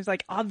 Exactly. There's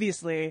like,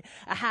 obviously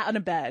a hat on a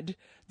bed,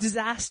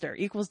 disaster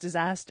equals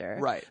disaster.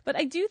 Right. But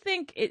I do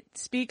think it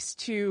speaks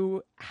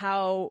to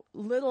how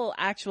little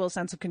actual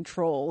sense of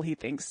control he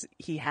thinks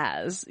he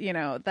has,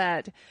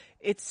 that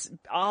it's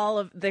all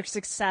of their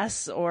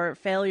success or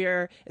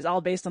failure is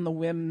all based on the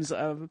whims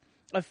of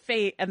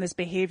fate and this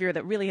behavior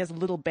that really has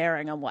little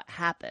bearing on what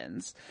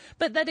happens.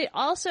 But that it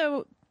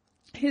also,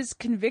 his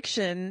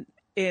conviction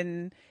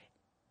in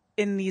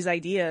these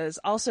ideas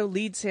also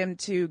leads him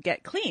to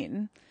get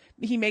clean.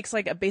 he makes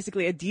like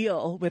basically a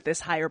deal with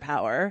this higher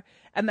power.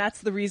 And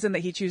that's the reason that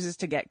he chooses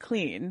to get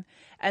clean.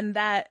 And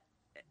that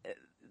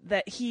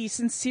he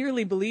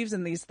sincerely believes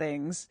in these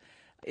things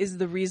is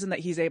the reason that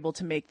he's able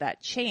to make that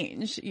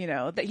change,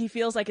 that he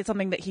feels like it's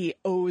something that he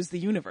owes the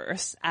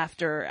universe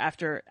after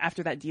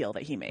that deal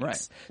that he makes.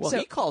 Right. Well,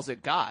 he calls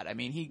it God. I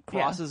mean, he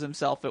crosses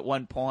himself at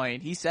one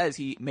point. He says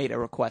he made a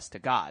request to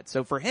God.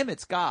 So for him,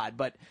 it's God,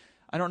 but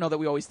I don't know that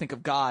we always think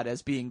of God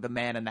as being the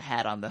man in the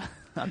hat on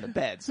the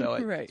bed. So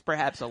it's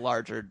perhaps a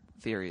larger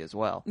theory as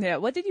well. Yeah.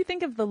 What did you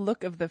think of the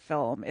look of the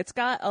film? It's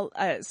got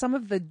some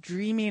of the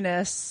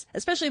dreaminess,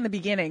 especially in the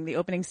beginning, the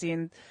opening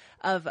scene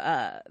of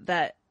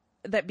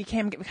that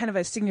became kind of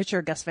a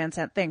signature Gus Van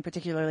Sant thing,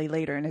 particularly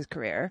later in his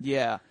career.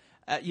 Yeah.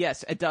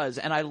 Yes, it does.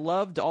 And I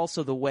loved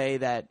also the way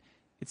that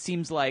it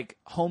seems like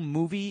home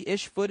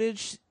movie-ish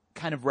footage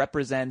kind of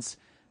represents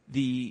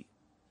the,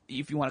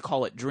 if you want to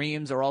call it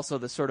dreams, or also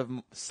the sort of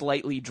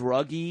slightly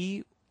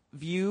druggy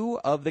view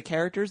of the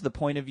characters, the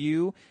point of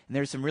view. And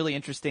there's some really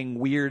interesting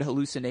weird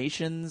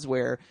hallucinations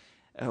where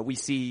we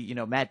see,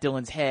 Matt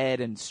Dillon's head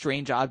and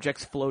strange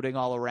objects floating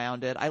all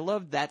around it. I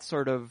loved that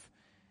sort of,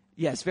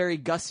 yes, very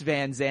Gus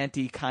Van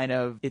Sant-y kind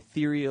of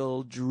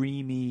ethereal,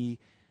 dreamy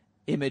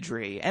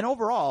imagery. And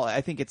overall,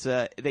 I think it's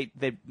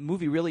the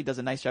movie really does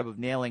a nice job of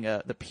nailing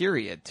the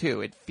period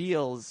too. It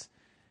feels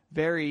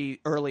very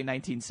early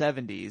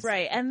 1970s.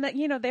 Right. And that,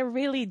 they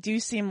really do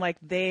seem like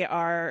they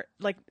are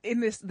like in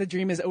this, the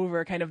dream is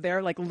over kind of,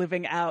 they're like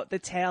living out the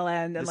tail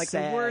end and like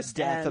the worst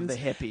death end of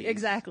the hippies.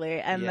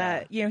 Exactly. And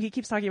that, he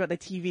keeps talking about these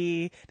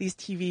TV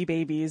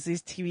babies,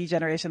 these TV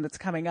generation that's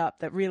coming up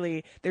that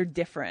really, they're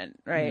different.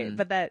 Right.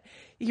 But that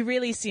he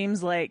really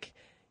seems like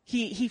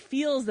he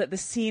feels that the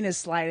scene is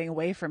sliding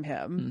away from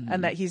him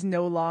and that it's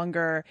no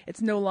longer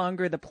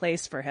the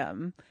place for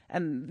him.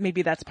 And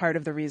maybe that's part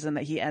of the reason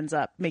that he ends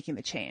up making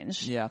the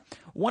change. Yeah.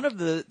 One of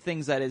the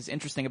things that is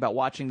interesting about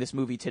watching this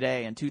movie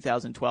today in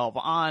 2012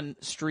 on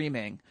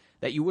streaming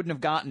that you wouldn't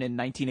have gotten in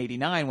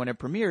 1989 when it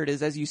premiered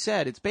is, as you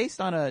said, it's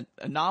based on a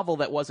novel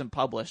that wasn't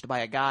published by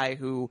a guy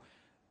who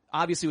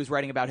obviously was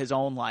writing about his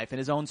own life and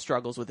his own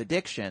struggles with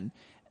addiction.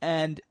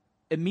 And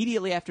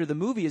immediately after the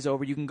movie is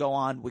over, you can go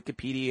on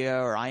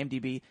Wikipedia or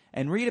IMDb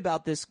and read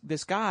about this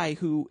guy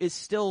who is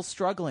still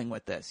struggling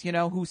with this,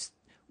 who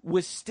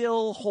was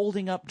still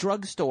holding up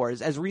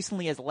drugstores as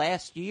recently as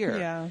last year.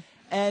 Yeah.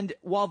 And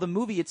while the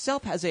movie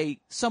itself has a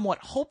somewhat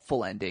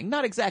hopeful ending,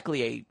 not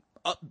exactly a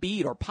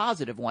upbeat or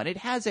positive one, it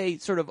has a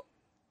sort of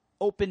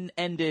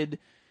open-ended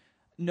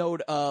note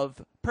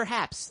of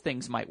perhaps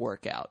things might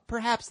work out.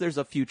 Perhaps there's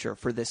a future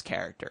for this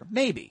character.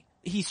 Maybe.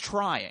 He's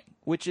trying,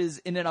 which is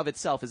in and of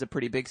itself is a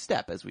pretty big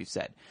step, as we've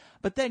said.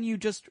 But then you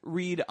just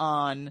read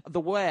on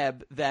the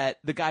web that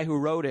the guy who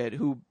wrote it,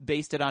 who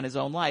based it on his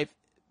own life,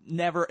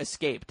 never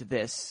escaped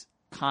this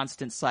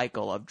constant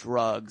cycle of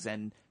drugs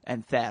and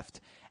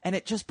theft. And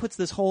it just puts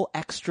this whole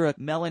extra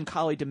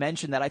melancholy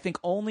dimension that I think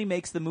only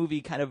makes the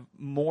movie kind of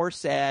more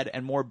sad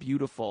and more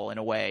beautiful in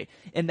a way,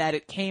 in that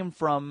it came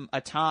from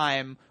a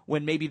time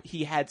when maybe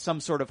he had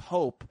some sort of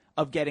hope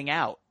of getting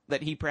out,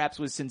 that he perhaps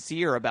was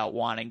sincere about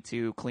wanting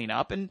to clean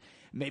up, and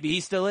maybe he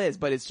still is,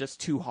 but it's just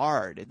too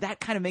hard. That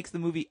kind of makes the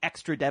movie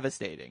extra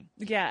devastating.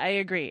 Yeah, I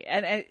agree.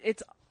 And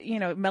it's,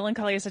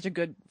 melancholy is such a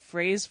good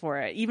phrase for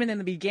it. Even in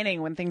the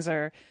beginning when things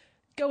are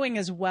going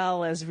as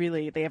well as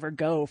really they ever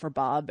go for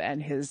Bob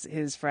and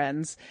his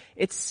friends,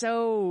 it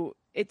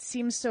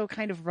seems so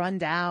kind of run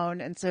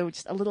down and so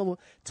just a little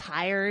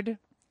tired.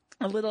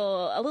 A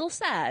little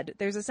sad.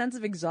 There's a sense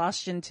of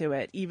exhaustion to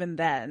it even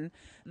then.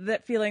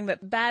 That feeling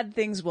that bad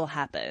things will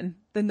happen.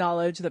 The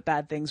knowledge that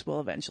bad things will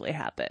eventually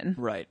happen.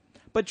 Right.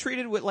 But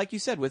treated with, like you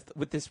said,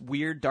 with this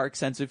weird, dark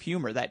sense of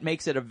humor that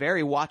makes it a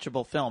very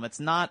watchable film. It's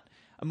not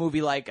a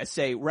movie like,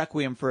 say,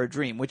 Requiem for a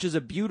Dream, which is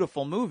a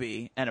beautiful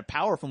movie and a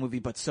powerful movie,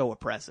 but so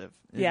oppressive.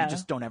 Yeah. You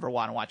just don't ever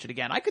want to watch it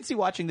again. I could see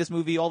watching this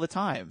movie all the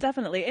time.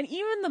 Definitely. And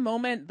even the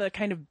moment, the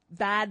kind of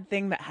bad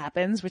thing that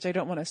happens, which I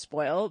don't want to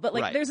spoil, but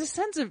like there's a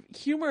sense of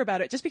humor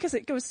about it just because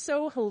it goes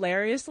so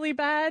hilariously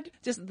bad.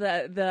 Just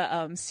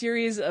the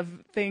series of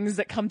things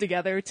that come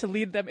together to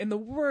lead them in the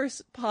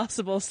worst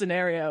possible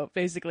scenario,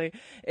 basically.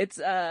 It's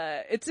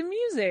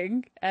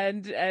amusing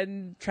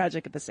and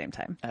tragic at the same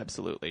time.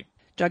 Absolutely.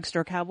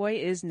 Drugstore Cowboy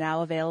is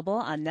now available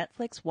on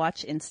Netflix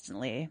Watch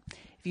Instantly.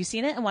 If you've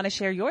seen it and want to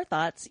share your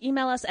thoughts,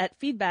 email us at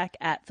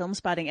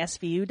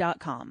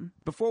feedback@filmspottingsvu.com.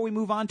 Before we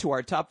move on to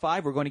our top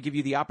 5, we're going to give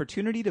you the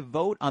opportunity to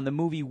vote on the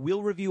movie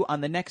we'll review on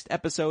the next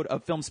episode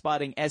of Film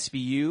Spotting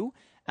SVU.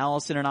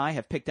 Allison and I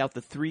have picked out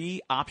the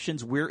 3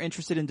 options we're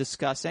interested in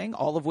discussing,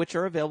 all of which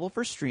are available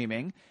for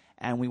streaming,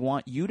 and we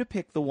want you to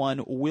pick the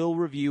one we'll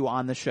review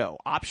on the show.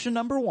 Option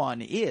number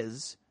 1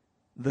 is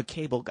The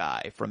Cable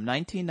Guy from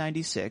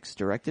 1996,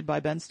 directed by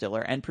Ben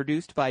Stiller and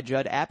produced by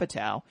Judd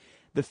Apatow.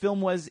 The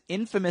film was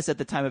infamous at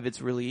the time of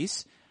its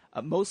release,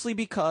 mostly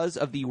because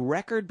of the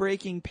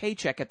record-breaking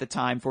paycheck at the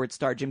time for its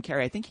star Jim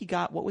Carrey. I think he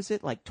got, what was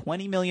it, like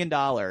 $20 million,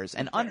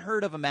 an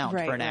unheard of amount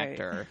for an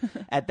actor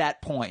at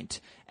that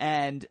point.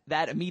 And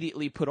that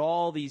immediately put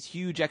all these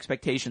huge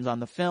expectations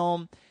on the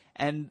film.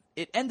 And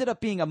it ended up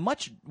being a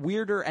much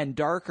weirder and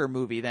darker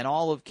movie than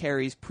all of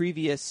Carey's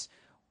previous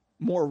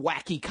more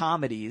wacky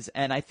comedies.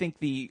 And I think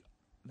the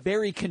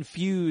very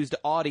confused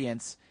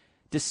audience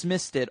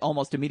dismissed it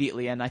almost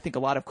immediately. And I think a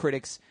lot of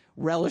critics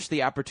relished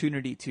the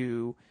opportunity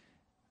to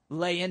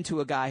lay into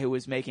a guy who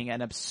was making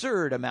an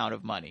absurd amount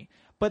of money.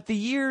 But the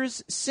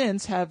years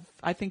since have,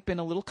 I think, been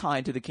a little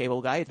kind to the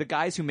Cable Guy. The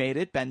guys who made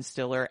it, Ben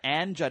Stiller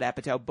and Judd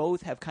Apatow,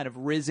 both have kind of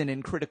risen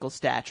in critical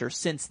stature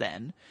since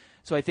then.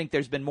 So I think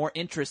there's been more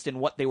interest in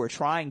what they were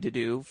trying to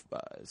do,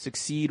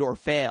 succeed or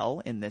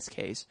fail in this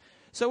case.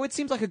 So it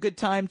seems like a good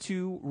time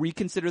to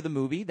reconsider the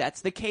movie.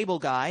 That's The Cable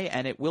Guy,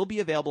 and it will be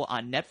available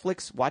on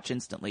Netflix Watch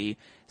Instantly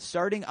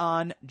starting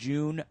on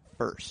June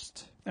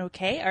 1st.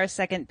 Okay, our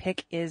second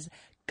pick is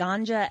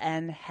Ganja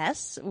and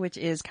Hess, which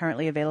is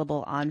currently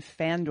available on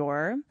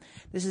Fandor.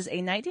 This is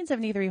a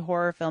 1973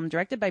 horror film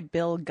directed by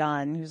Bill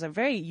Gunn, who's a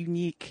very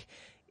unique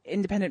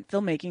independent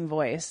filmmaking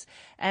voice.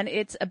 And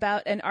it's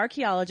about an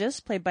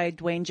archaeologist played by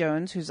Dwayne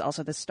Jones, who's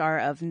also the star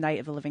of Night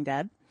of the Living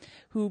Dead,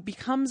 who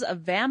becomes a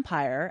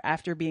vampire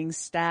after being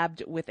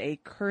stabbed with a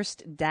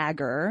cursed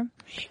dagger.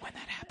 I hate when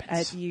that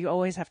happens. You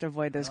always have to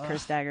avoid those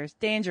cursed daggers.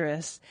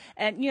 Dangerous.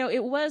 And,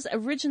 it was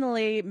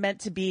originally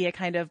meant to be a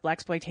kind of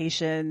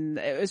blaxploitation.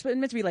 It was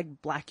meant to be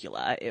like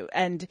Blackula.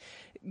 And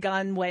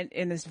Gunn went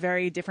in this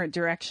very different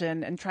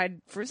direction and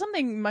tried for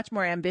something much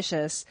more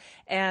ambitious.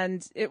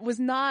 And it was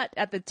not,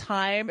 at the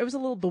time, it was a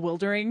little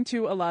bewildering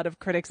to a lot of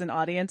critics and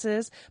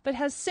audiences, but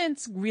has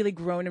since really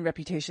grown in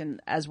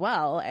reputation as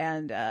well,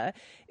 and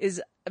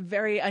is a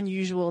very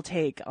unusual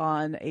take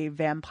on a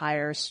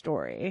vampire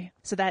story.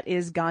 So that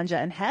is Ganja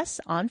and Hess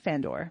on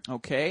Fandor.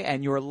 Okay,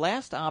 and your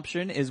last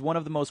option is one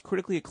of the most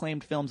critically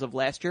acclaimed films of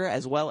last year,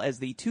 as well as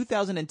the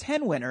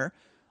 2010 winner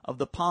of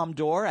the Palme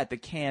d'Or at the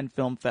Cannes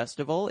Film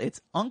Festival.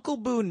 It's Uncle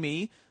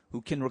Boonmee,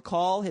 who can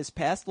recall his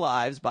past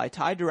lives, by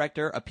Thai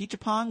director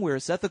Apichatpong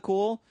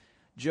Weerasethakul,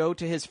 Joe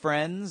to his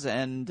friends,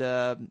 and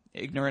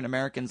ignorant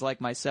Americans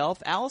like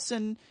myself.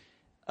 Allison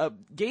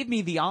gave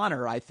me the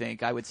honor, I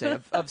think, I would say,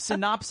 of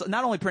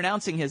not only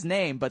pronouncing his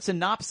name, but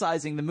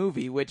synopsizing the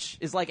movie, which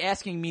is like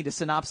asking me to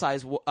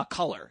synopsize a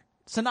color.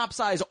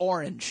 Synopsize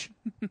orange.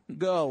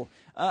 Go.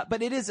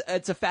 But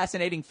it's a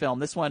fascinating film.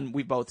 This one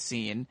we've both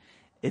seen.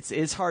 It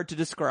is hard to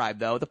describe,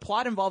 though. The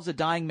plot involves a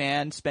dying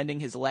man spending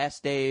his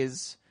last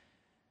days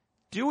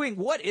doing,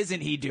 what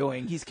isn't he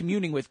doing? He's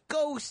communing with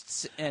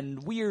ghosts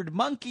and weird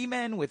monkey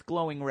men with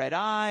glowing red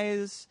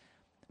eyes.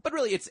 But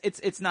really,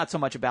 it's not so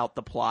much about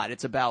the plot.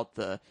 It's about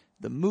the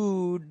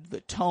mood,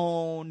 the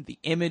tone, the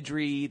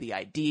imagery, the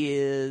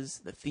ideas,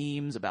 the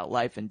themes about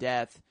life and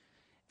death.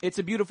 It's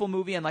a beautiful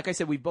movie, and like I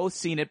said, we've both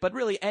seen it, but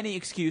really any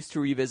excuse to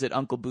revisit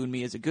Uncle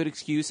Boonmee is a good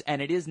excuse,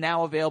 and it is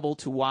now available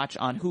to watch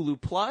on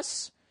Hulu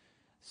Plus.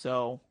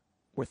 So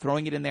we're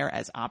throwing it in there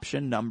as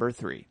option number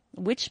 3.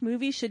 Which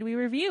movie should we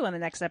review on the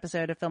next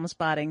episode of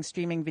Filmspotting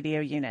Streaming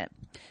Video Unit?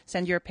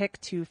 Send your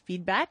pick to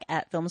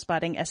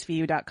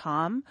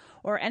feedback@filmspottingsvu.com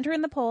or enter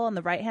in the poll on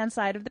the right-hand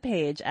side of the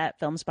page at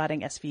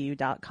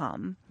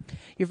filmspottingsvu.com.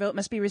 Your vote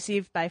must be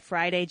received by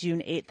Friday,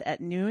 June 8th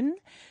at noon.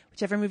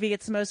 Whichever movie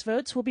gets the most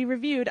votes will be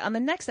reviewed on the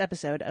next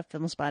episode of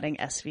Filmspotting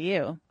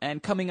SVU.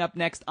 And coming up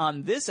next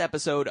on this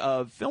episode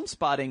of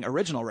Filmspotting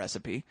Original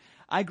Recipe,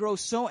 I grow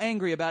so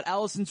angry about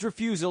Allison's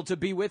refusal to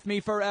be with me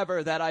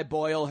forever that I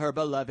boil her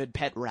beloved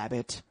pet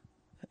rabbit.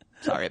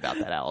 Sorry about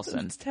that,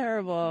 Allison. It's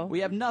terrible.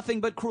 We have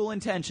nothing but cruel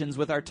intentions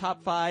with our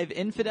top 5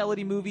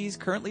 infidelity movies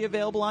currently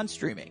available on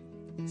streaming.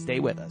 Stay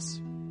with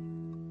us.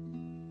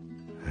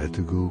 Had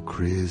to go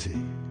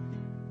crazy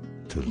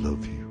to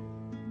love you.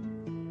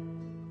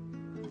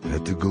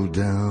 Had to go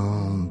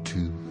down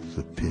to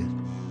the pit.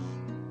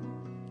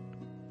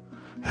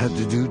 Had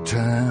to do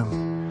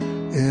time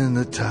in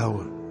the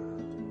tower,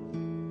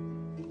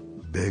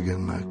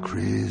 begging my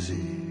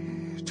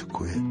crazy to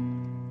quit.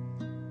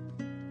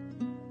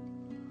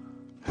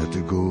 Had to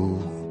go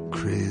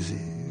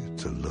crazy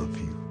to love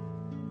you.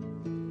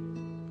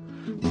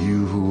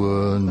 You who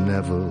were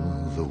never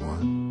the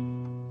one,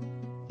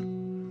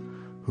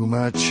 whom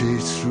I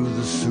chased through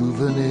the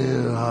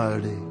souvenir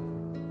heartache,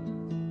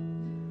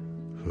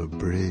 her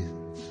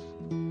braids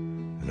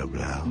and a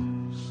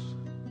blouse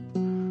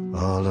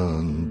all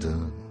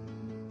undone.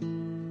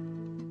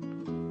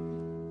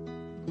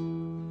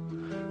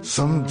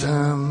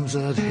 Sometimes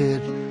I'd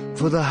head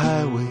for the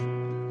highway.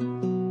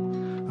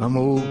 I'm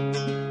old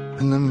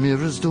and the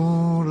mirrors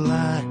don't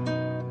lie,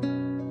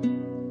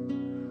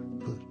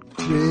 but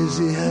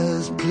crazy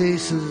has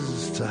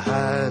places to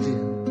hide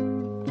in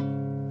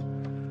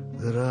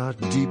that are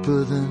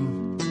deeper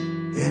than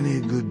any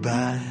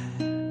goodbye.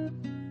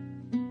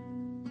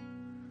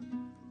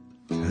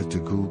 Had to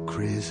go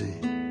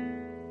crazy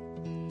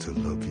to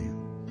love you.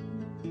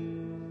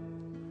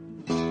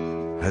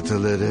 Had to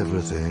let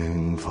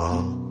everything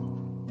fall.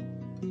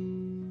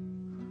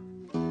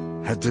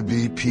 Had to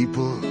be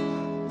people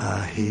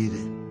I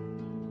hated.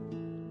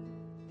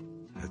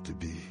 Had to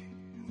be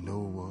no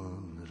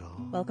one at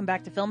all. Welcome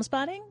back to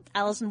Filmspotting.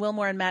 Allison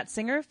Wilmore and Matt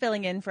Singer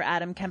filling in for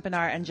Adam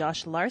Kempenar and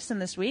Josh Larson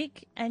this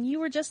week. And you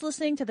were just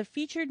listening to the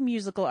featured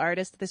musical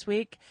artist this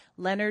week,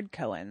 Leonard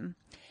Cohen.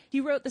 He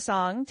wrote the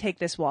song, Take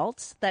This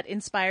Waltz, that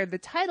inspired the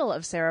title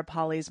of Sarah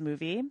Polley's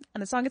movie. And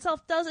the song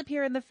itself does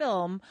appear in the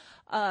film,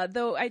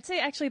 though I'd say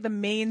actually the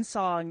main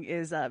song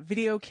is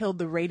Video Killed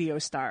the Radio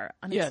Star,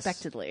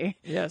 unexpectedly.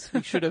 Yes,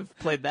 we should have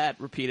played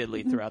that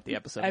repeatedly throughout the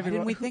episode. Why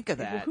didn't we think of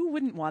that? Who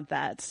wouldn't want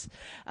that?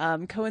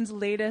 Cohen's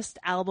latest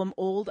album,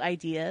 Old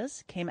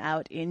Ideas, came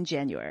out in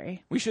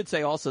January. We should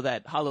say also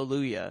that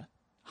Hallelujah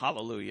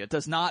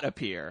does not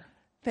appear.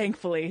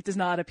 Thankfully, it does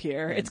not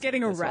appear. It's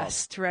getting a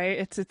rest, right?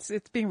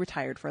 It's being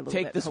retired for a little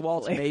bit. Take This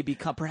Waltz may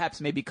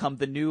become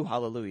the new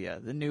Hallelujah,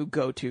 the new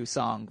go-to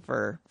song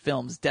for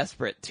films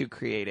desperate to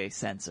create a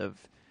sense of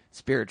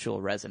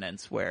spiritual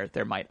resonance where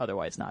there might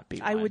otherwise not be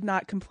one. I would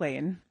not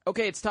complain.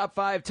 Okay, it's top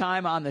 5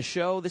 time on the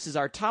show. This is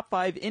our top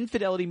 5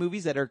 infidelity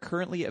movies that are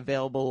currently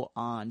available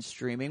on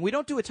streaming. We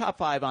don't do a top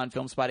 5 on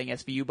Film Spotting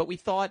SVU, but we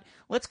thought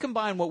let's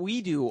combine what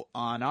we do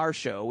on our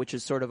show, which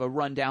is sort of a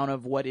rundown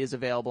of what is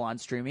available on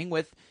streaming,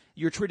 with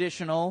your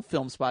traditional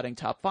Film Spotting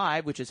top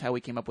 5, which is how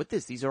we came up with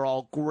this. These are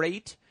all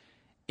great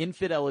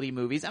infidelity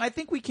movies, and I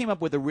think we came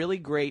up with a really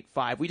great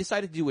 5. We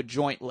decided to do a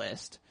joint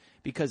list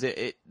because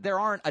there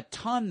aren't a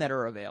ton that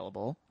are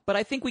available, but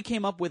I think we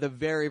came up with a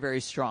very, very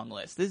strong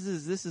list. This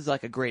is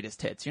like a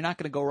greatest hits. You're not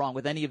going to go wrong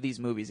with any of these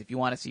movies if you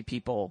want to see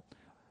people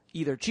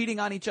either cheating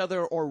on each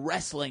other or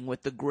wrestling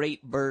with the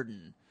great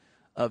burden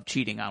of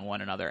cheating on one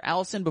another.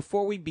 Allison,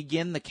 before we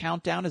begin the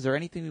countdown, is there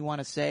anything we want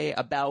to say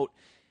about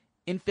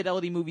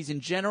infidelity movies in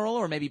general,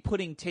 or maybe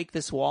putting Take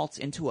This Waltz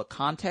into a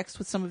context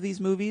with some of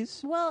these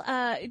movies? Well,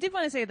 I did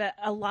want to say that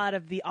a lot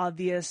of the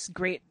obvious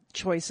great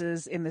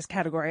choices in this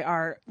category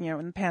are,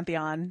 in the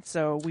Pantheon,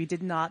 so we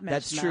did not mention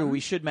That's true. them. We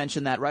should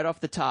mention that right off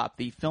the top.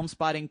 The Film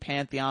Spotting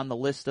Pantheon, the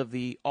list of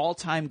the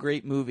all-time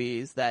great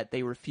movies that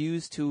they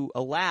refuse to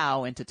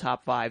allow into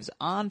top 5s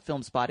on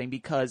Film Spotting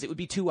because it would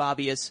be too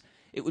obvious,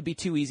 it would be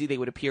too easy, they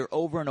would appear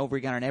over and over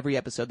again on every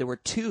episode. There were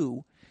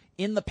 2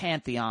 in the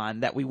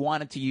Pantheon that we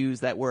wanted to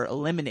use that were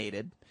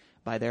eliminated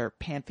by their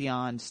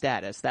Pantheon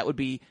status. That would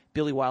be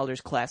Billy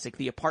Wilder's classic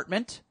The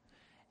Apartment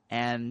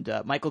and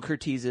Michael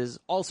Curtiz's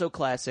also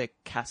classic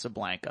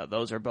Casablanca.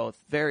 Those are both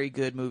very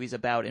good movies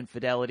about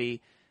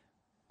infidelity.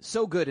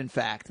 So good, in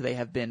fact, they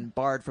have been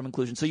barred from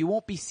inclusion. So you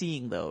won't be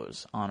seeing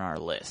those on our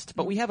list.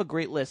 But we have a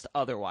great list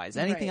otherwise.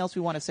 Anything else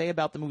we want to say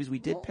about the movies we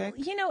did pick?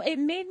 It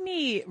made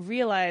me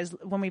realize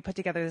when we put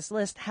together this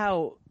list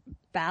how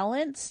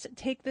balanced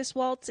Take This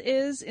Waltz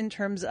is in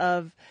terms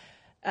of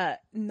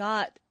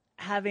not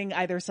having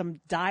either some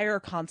dire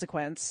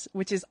consequence,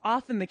 which is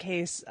often the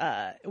case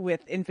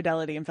with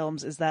infidelity in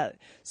films, is that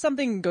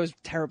something goes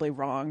terribly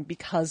wrong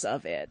because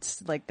of it.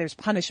 Like there's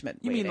punishment.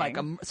 You mean like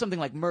something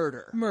like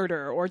murder?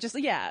 Murder, or just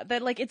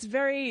that like it's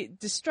very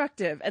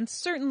destructive. And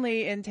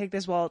certainly in Take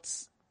This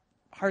Waltz,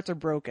 hearts are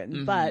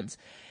broken, but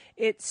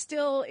it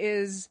still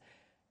is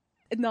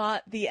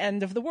not the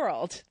end of the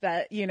world.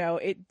 That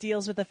it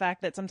deals with the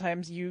fact that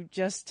sometimes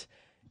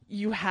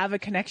you have a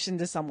connection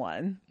to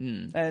someone,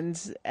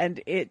 and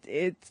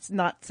it's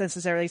not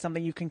necessarily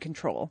something you can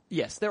control.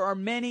 Yes, there are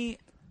many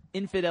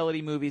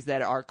infidelity movies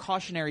that are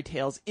cautionary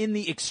tales in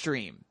the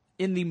extreme,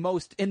 in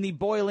the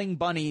boiling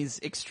bunnies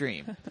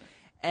extreme.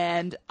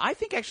 And I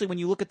think actually when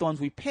you look at the ones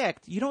we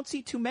picked, you don't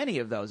see too many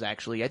of those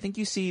actually. I think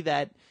you see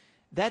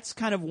that's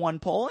kind of one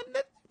pole, and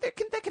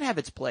that can have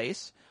its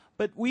place.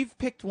 But we've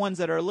picked ones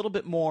that are a little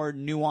bit more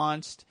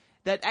nuanced,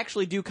 that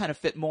actually do kind of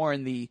fit more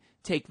in the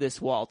Take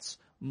This Waltz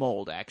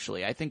mold,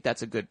 actually. I think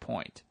that's a good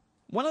point.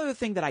 One other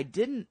thing that I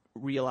didn't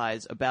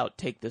realize about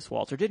Take This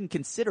Waltz, or didn't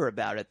consider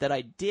about it, that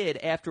I did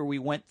after we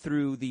went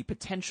through the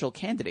potential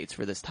candidates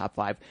for this top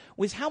 5,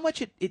 was how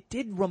much it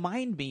did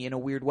remind me, in a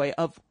weird way,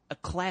 of a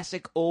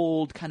classic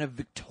old kind of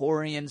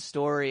Victorian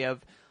story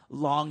of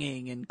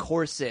longing and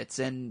corsets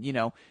and,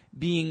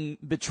 being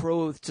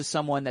betrothed to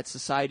someone that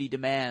society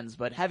demands,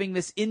 but having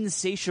this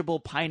insatiable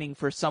pining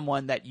for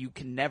someone that you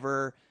can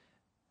never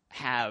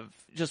have,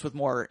 just with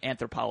more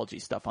anthropology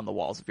stuff on the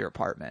walls of your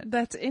apartment.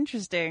 That's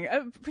interesting,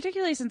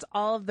 particularly since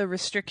all of the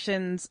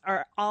restrictions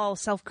are all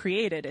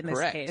self-created in this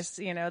case.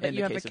 That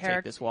you have a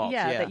character,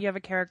 that you have a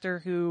character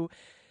who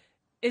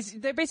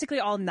they're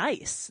basically all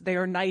nice. They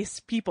are nice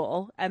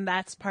people, and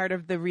that's part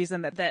of the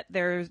reason that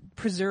they're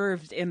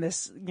preserved in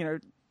this,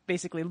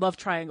 basically love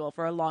triangle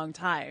for a long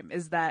time,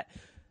 is that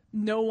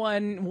no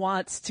one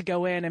wants to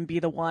go in and be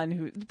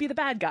the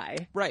bad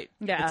guy. Right.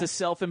 Yeah. It's a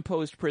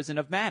self-imposed prison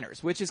of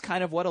manners, which is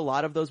kind of what a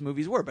lot of those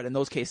movies were. But in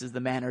those cases, the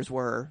manners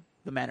were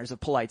the manners of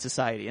polite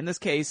society. In this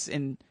case,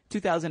 in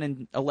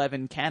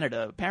 2011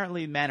 Canada,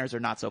 apparently manners are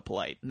not so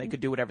polite, and they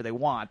could do whatever they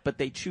want, but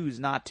they choose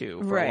not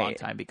to for a long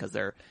time because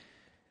they're...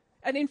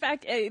 And in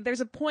fact,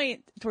 there's a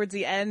point towards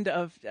the end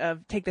of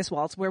Take This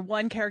Waltz where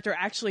one character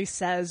actually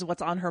says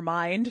what's on her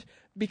mind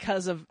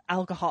because of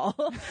alcohol.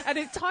 And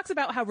it talks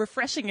about how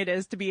refreshing it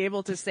is to be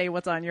able to say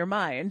what's on your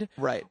mind.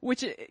 Right.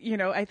 Which,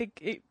 I think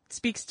it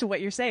speaks to what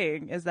you're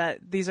saying, is that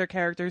these are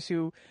characters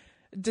who,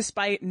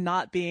 despite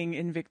not being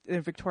in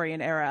the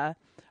Victorian era,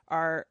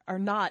 are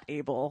not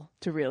able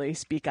to really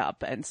speak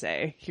up and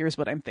say, here's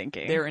what I'm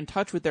thinking. They're in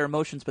touch with their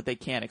emotions, but they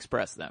can't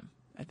express them,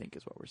 I think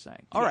is what we're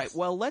saying. All right,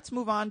 well, let's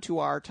move on to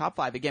our top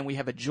 5. Again, we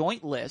have a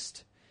joint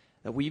list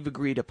that we've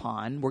agreed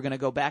upon. We're going to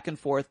go back and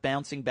forth,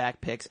 bouncing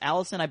back picks.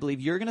 Allison, I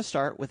believe you're going to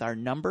start with our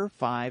number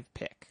 5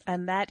 pick.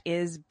 And that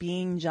is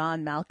Being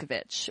John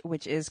Malkovich,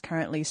 which is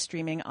currently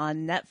streaming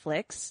on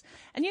Netflix.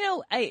 And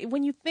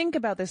when you think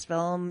about this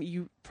film,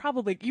 you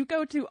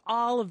go to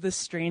all of this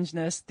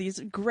strangeness,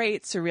 these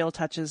great surreal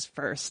touches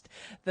first.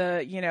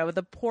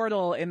 The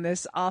portal in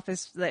this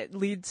office that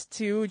leads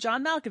to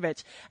John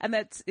Malkovich, and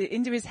that's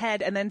into his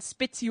head and then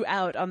spits you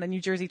out on the New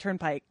Jersey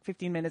Turnpike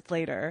 15 minutes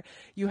later.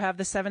 You have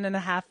the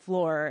 7.5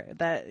 floor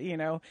that,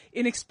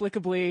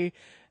 inexplicably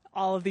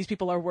all of these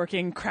people are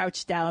working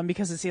crouched down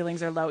because the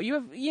ceilings are low. You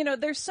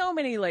have, there's so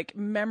many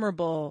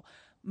memorable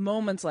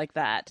moments like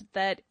that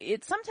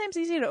it's sometimes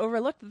easy to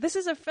overlook. This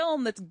is a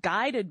film that's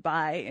guided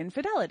by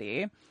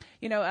infidelity.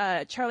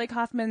 Charlie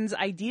Kaufman's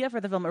idea for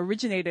the film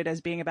originated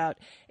as being about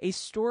a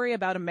story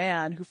about a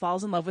man who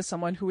falls in love with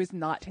someone who is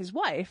not his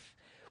wife,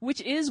 which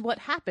is what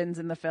happens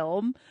in the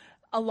film,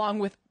 along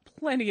with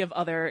plenty of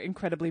other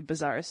incredibly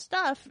bizarre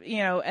stuff,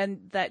 and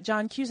that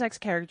John Cusack's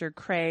character,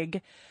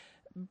 Craig,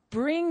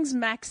 brings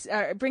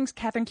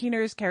Catherine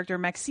Keener's character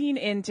Maxine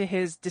into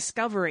his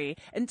discovery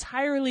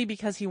entirely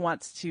because he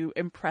wants to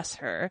impress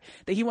her,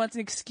 that he wants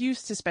an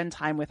excuse to spend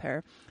time with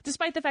her,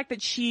 despite the fact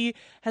that she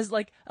has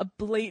a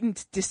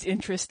blatant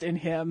disinterest in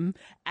him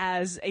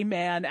as a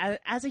man,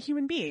 as a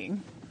human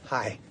being.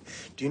 Hi.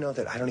 Do you know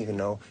that I don't even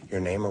know your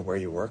name or where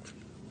you work?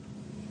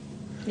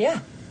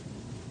 Yeah.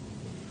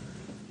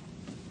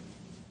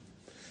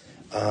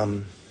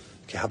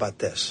 Okay, how about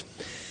this?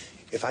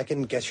 If I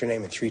can guess your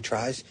name in 3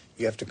 tries,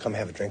 you have to come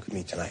have a drink with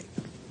me tonight.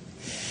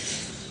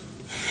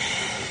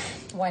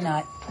 Why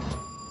not?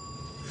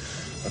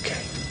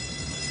 Okay.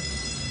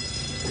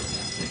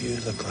 You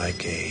look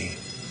like a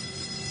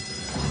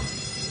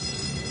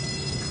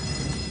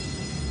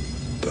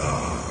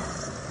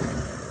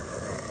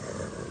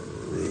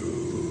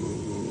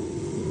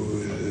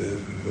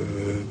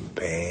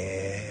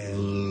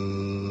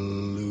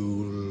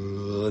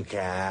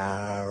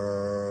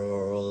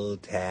Carol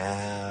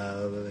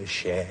Tab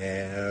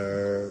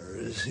Share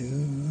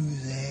Suzanne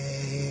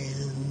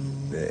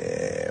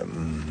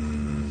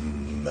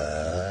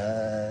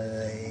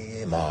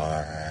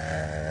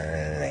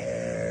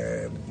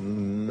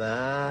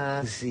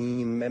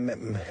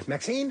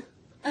Maxine?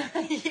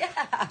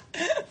 Yeah.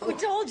 Who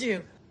told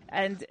you?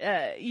 And,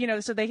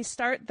 so they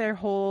start their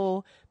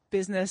whole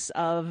business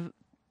of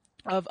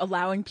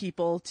allowing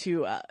people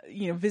to,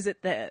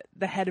 visit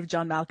the head of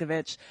John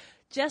Malkovich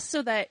just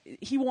so that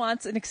he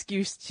wants an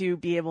excuse to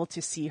be able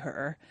to see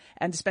her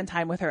and to spend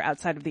time with her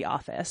outside of the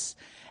office.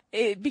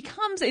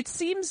 It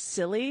seems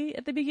silly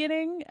at the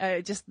beginning,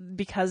 just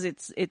because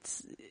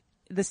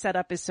the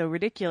setup is so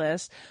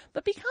ridiculous,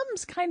 but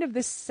becomes kind of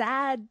this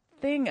sad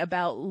thing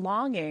about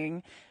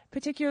longing,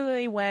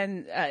 particularly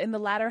when, in the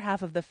latter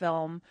half of the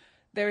film,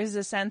 there is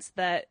a sense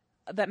that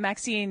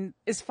Maxine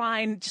is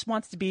fine, just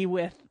wants to be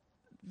with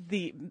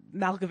the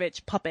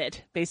Malkovich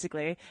puppet,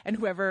 basically, and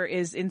whoever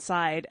is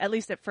inside, at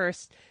least at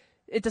first,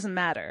 it doesn't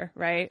matter,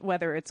 right?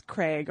 Whether it's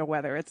Craig or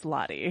whether it's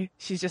Lottie.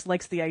 She just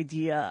likes the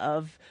idea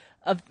of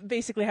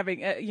basically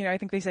having, I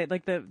think they say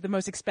the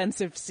most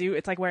expensive suit.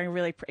 It's like wearing a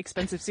really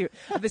expensive suit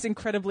of this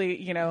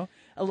incredibly,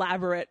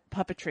 elaborate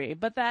puppetry.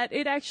 But that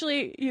it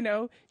actually,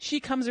 she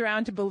comes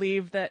around to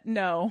believe that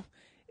no,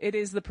 it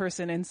is the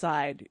person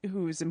inside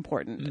who's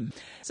important.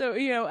 So,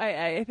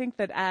 I think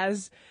that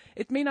as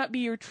it may not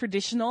be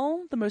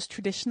the most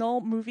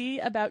traditional movie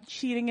about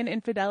cheating and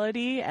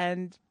infidelity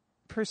and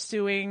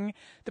pursuing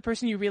the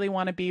person you really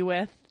want to be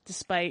with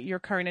despite your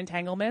current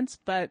entanglements,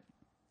 but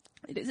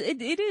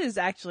it is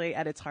actually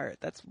at its heart.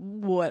 That's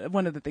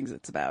one of the things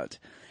it's about.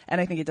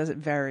 And I think it does it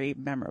very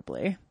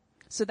memorably.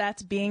 So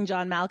that's Being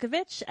John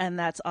Malkovich, and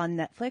that's on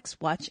Netflix.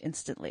 Watch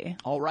instantly.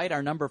 All right,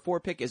 our number 4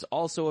 pick is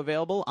also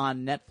available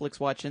on Netflix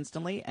Watch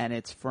Instantly, and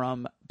it's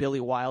from Billy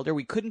Wilder.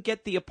 We couldn't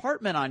get The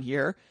Apartment on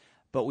here,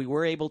 but we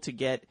were able to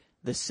get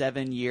The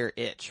 7-Year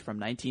Itch from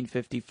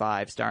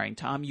 1955, starring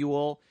Tom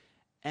Ewell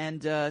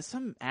and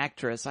some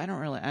actress. I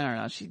don't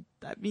know.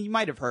 You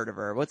might have heard of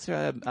her. What's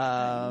her?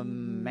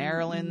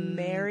 Marilyn?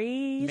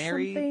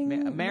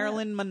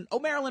 Marilyn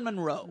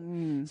Monroe.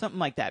 Something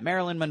like that.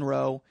 Marilyn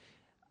Monroe.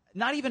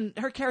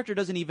 Her character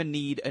doesn't even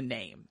need a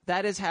name.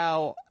 That is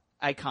how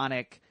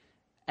iconic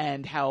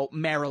and how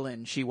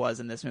Marilyn she was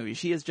in this movie.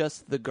 She is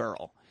just the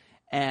girl.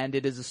 And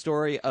it is a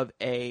story of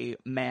a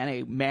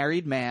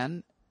married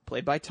man,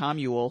 played by Tom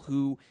Ewell,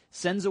 who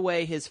sends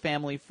away his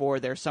family for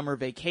their summer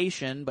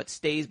vacation, but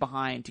stays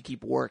behind to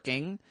keep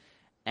working.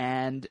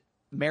 And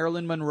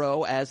Marilyn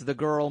Monroe, as the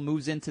girl,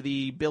 moves into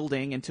the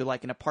building, into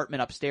an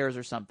apartment upstairs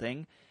or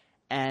something.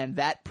 And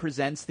that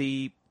presents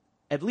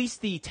at least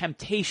the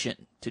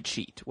temptation to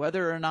cheat.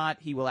 Whether or not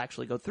he will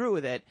actually go through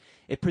with it,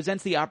 it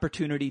presents the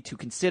opportunity to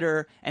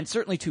consider and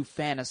certainly to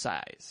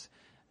fantasize.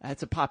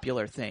 That's a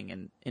popular thing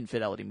in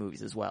infidelity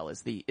movies as well,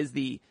 is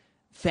the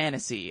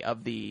fantasy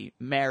of the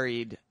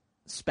married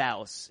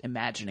spouse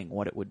imagining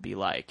what it would be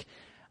like.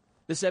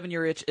 The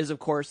 7-Year Itch is, of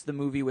course, the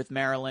movie with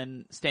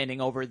Marilyn standing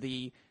over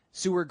the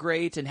sewer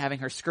grate and having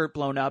her skirt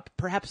blown up,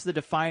 perhaps the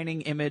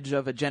defining image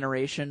of a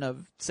generation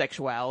of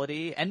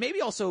sexuality, and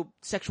maybe also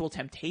sexual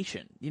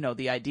temptation. You know,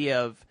 the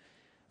idea of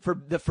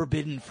the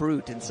forbidden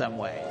fruit in some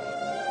way.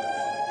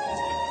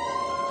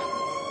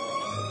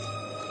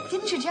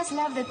 Didn't you just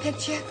love the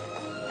picture?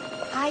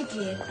 I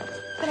did,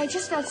 but I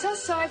just felt so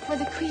sorry for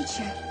the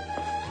creature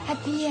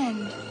at the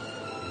end.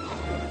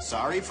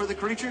 Sorry for the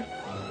creature?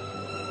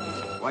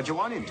 Why'd you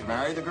want him to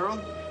marry the girl?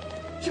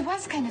 He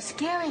was kind of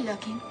scary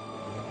looking,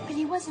 but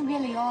he wasn't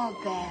really all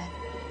bad.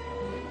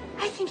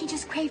 I think he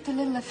just craved a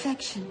little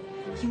affection.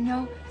 You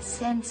know, a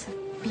sense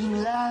of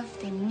being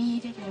loved and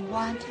needed and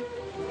wanted.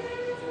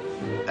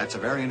 That's a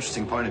very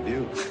interesting point of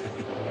view.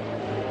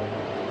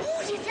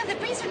 Oh, do you feel the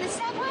breeze from the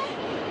subway?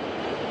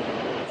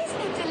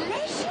 Isn't it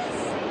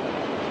delicious?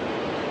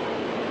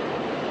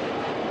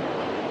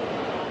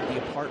 The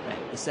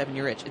Apartment, The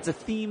 7-Year Itch. It's a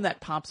theme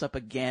that pops up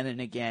again and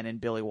again in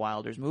Billy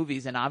Wilder's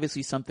movies, and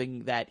obviously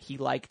something that he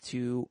liked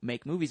to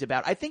make movies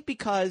about. I think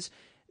because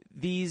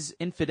these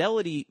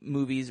infidelity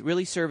movies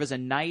really serve as a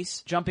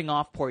nice jumping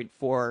off point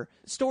for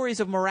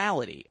stories of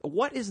morality.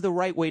 What is the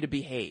right way to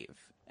behave?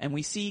 And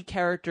we see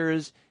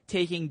characters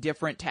taking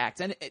different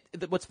tacks. And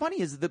what's funny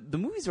is the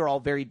movies are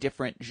all very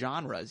different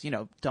genres. You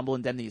know, Double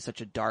Indemnity is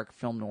such a dark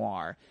film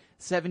noir.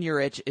 7-Year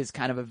Itch is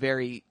kind of a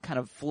very kind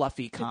of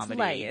fluffy comedy. It's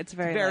light. It's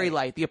very light.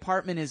 light. The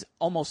Apartment is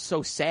almost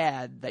so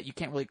sad that you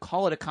can't really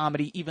call it a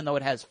comedy, even though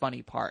it has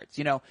funny parts,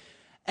 you know?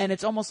 And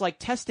it's almost like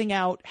testing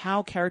out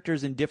how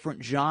characters in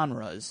different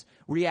genres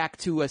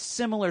react to a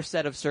similar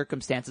set of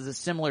circumstances, a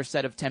similar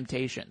set of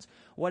temptations.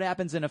 What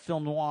happens in a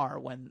film noir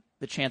when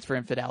the chance for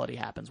infidelity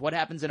happens? What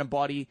happens in a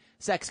bawdy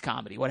sex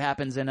comedy? What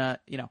happens in a,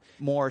 you know,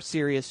 more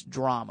serious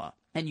drama?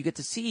 And you get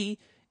to see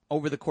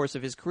over the course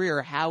of his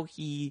career how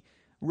he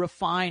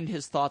refined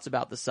his thoughts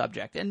about the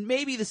subject. And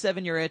maybe The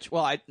 7-Year Itch,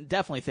 well, I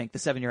definitely think The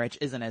 7-Year Itch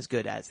isn't as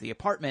good as The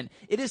Apartment.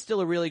 It is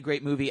still a really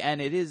great movie, and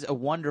it is a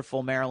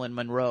wonderful Marilyn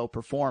Monroe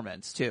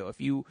performance, too.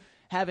 If you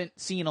haven't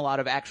seen a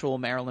lot of actual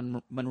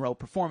Marilyn Monroe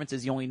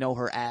performances, you only know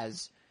her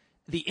as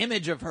the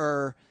image of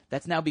her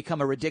that's now become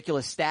a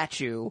ridiculous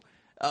statue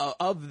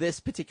of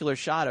this particular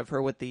shot of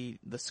her with the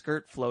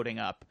skirt floating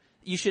up.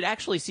 You should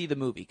actually see the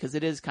movie because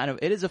it is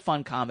a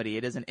fun comedy.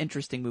 It is an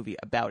interesting movie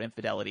about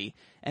infidelity,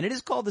 and it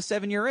is called The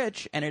 7-Year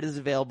Itch, and it is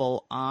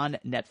available on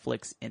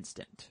Netflix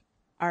Instant.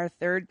 Our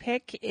third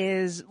pick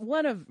is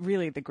one of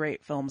really the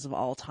great films of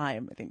all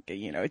time. I think,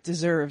 you know, it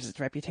deserves its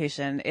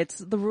reputation. It's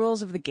The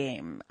Rules of the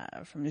Game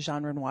from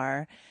Jean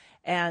Renoir.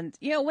 And,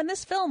 you know, when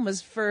this film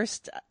was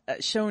first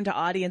shown to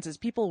audiences,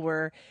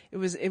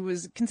 it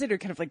was considered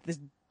kind of like this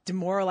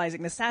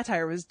demoralizing. The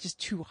satire was just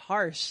too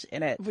harsh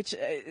in it, which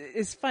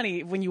is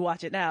funny when you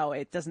watch it now.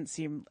 It doesn't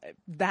seem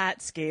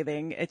that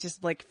scathing. It's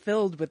just like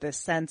filled with this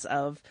sense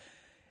of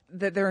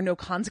that there are no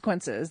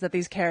consequences, that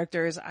these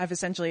characters have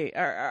essentially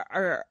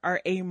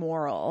are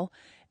amoral,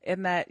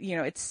 in that, you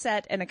know, it's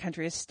set in a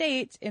country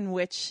estate in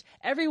which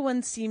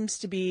everyone seems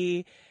to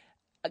be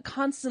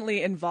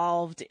constantly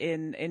involved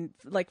in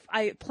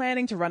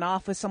planning to run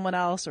off with someone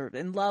else, or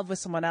in love with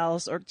someone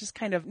else, or just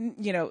kind of,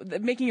 you know,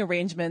 making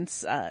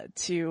arrangements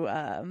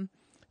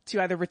to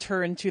either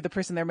return to the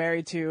person they're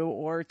married to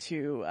or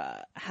to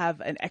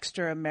have an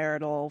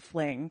extramarital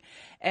fling.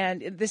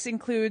 And this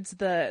includes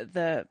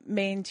the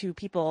main two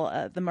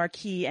people, the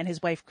Marquis and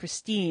his wife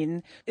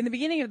Christine. In the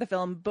beginning of the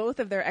film, both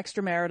of their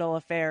extramarital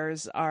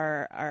affairs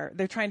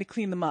they're trying to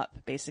clean them up,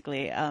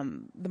 basically.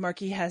 The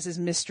Marquis has his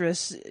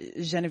mistress,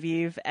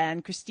 Genevieve,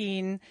 and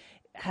Christine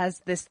has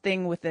this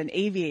thing with an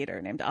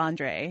aviator named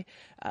Andre,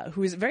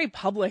 who is very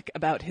public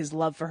about his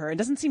love for her and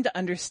doesn't seem to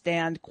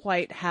understand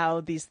quite how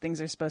these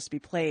things are supposed to be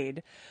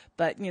played.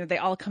 But, you know, they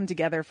all come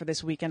together for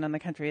this weekend on the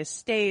country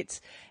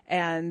estate,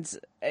 and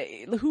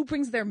who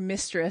brings their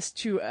mistress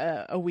to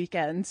a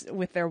weekend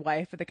with their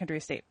wife at the country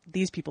estate?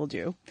 These people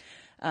do.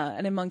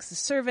 And amongst the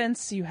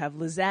servants, you have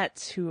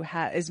Lisette, who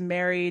is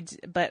married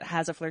but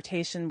has a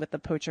flirtation with the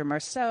poacher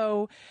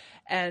Marceau.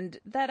 And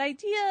that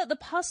idea, the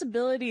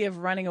possibility of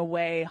running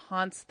away,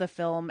 haunts the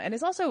film and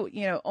is also,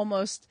 you know,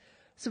 almost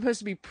supposed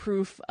to be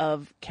proof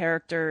of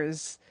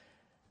characters'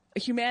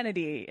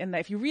 humanity, in that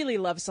if you really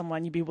love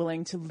someone, you'd be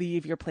willing to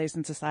leave your place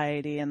in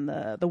society and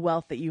the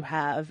wealth that you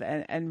have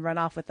and run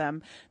off with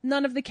them.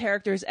 None of the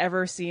characters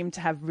ever seem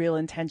to have real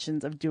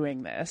intentions of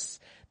doing this.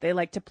 They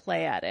like to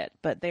play at it,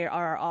 but they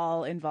are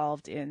all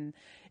involved in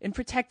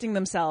protecting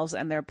themselves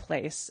and their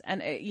place.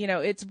 And, you know,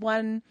 it's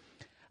one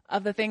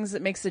of the things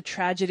that makes the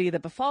tragedy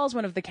that befalls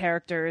one of the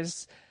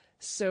characters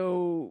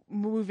so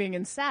moving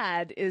and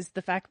sad is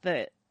the fact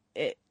that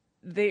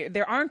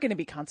there aren't going to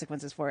be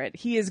consequences for it.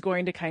 He is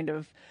going to kind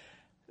of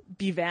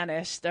be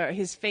vanished.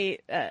 His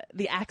fate,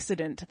 the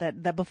accident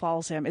that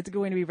befalls him, it's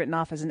going to be written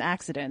off as an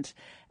accident.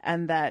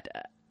 And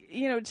that,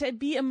 you know, to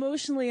be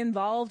emotionally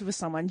involved with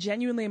someone,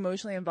 genuinely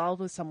emotionally involved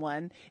with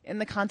someone in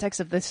the context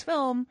of this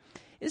film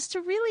is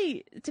to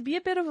be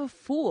a bit of a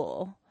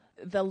fool.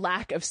 the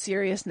lack of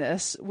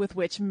seriousness with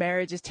which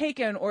marriage is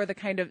taken, or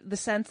the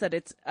sense that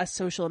it's a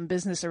social and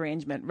business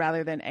arrangement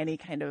rather than any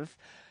kind of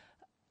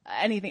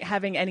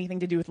having anything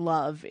to do with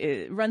love.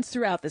 It runs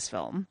throughout this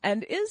film,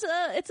 and it's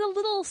a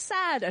little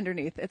sad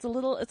underneath. It's a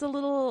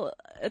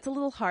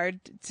little hard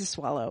to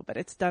swallow, but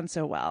it's done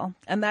so well.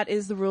 And that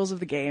is The Rules of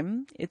the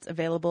Game. It's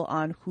available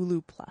on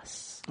Hulu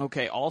Plus.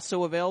 Okay,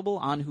 also available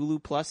on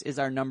Hulu Plus is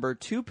our number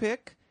 2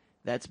 pick.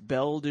 That's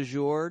Belle de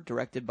Jour,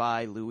 directed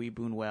by Louis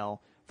Buñuel,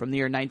 from the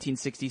year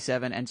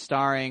 1967 and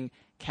starring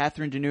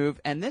Catherine Deneuve.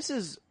 And this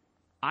is,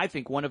 I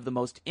think, one of the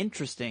most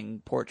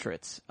interesting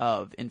portraits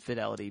of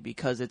infidelity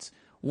because it's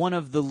one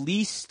of the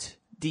least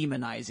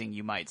demonizing,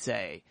 you might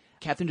say.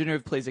 Catherine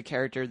Deneuve plays a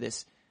character,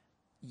 this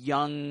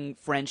young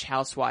French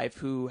housewife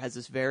who has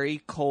this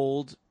very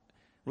cold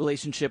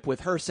relationship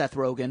with her Seth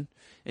Rogen.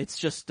 It's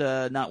just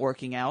not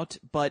working out,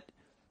 but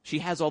she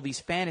has all these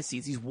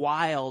fantasies, these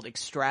wild,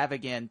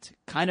 extravagant,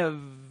 kind of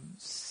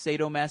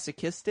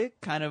sadomasochistic,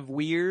 kind of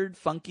weird,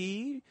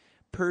 funky,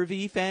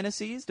 pervy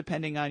fantasies,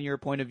 depending on your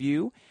point of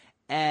view.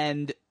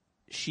 And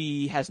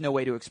she has no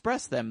way to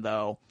express them,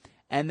 though.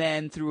 And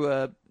then through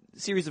a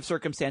series of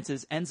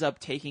circumstances ends up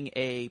taking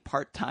a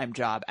part-time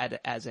job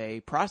as a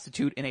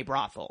prostitute in a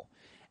brothel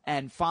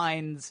and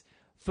finds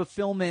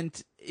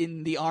fulfillment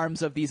in the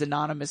arms of these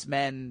anonymous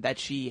men that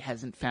she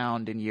hasn't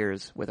found in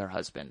years with her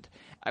husband.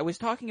 I was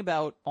talking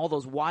about all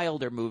those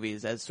Wilder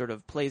movies as sort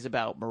of plays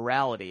about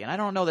morality, and I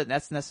don't know that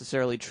that's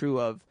necessarily true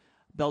of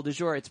Belle de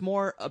Jour. It's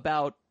more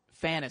about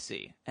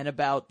fantasy and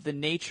about the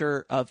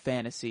nature of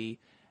fantasy.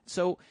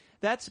 So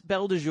that's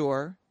Belle de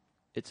Jour.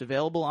 It's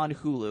available on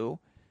Hulu.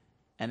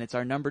 And it's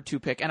our number 2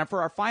 pick. And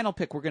for our final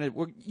pick,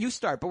 you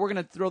start, but we're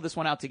going to throw this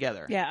one out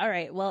together. Yeah, all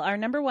right. Well, our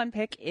number 1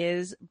 pick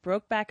is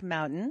Brokeback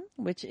Mountain,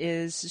 which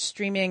is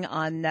streaming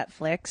on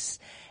Netflix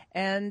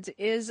and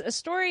is a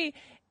story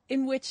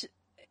in which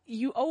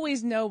you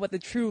always know what the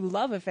true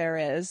love affair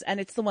is.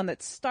 And it's the one that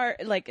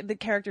the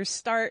characters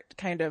start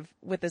kind of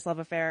with this love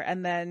affair,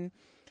 and then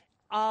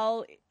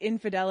all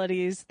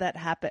infidelities that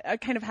happen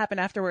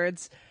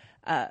afterwards,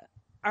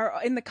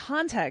 are in the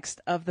context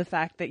of the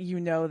fact that you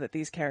know that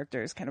these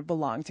characters kind of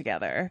belong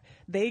together.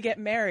 They get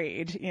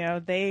married,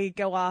 they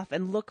go off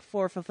and look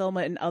for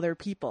fulfillment in other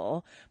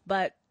people,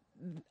 but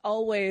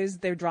always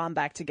they're drawn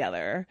back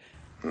together.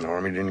 The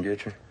Army didn't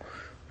get you?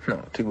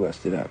 No, too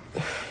busted up.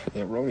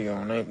 Yeah, Romeo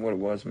ain't what it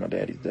was in my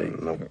daddy's day.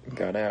 Nope.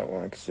 Got out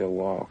when I could still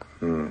walk.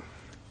 I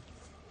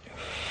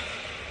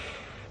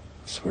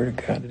swear to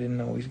God, I didn't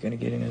know he was going to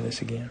get into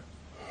this again.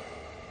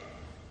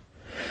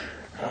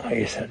 Oh, I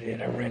guess I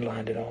did. I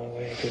redlined it all the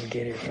way. I couldn't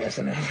get here fast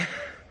enough.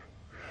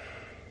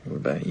 What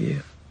about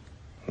you?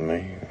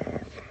 Me?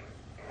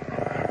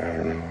 I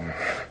don't know.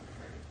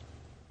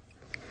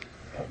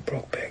 Oh,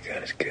 Brokeback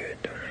got us good,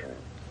 don't it?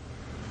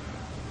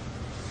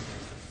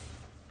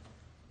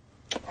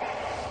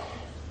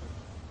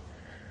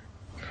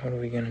 What are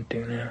we going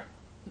to do now?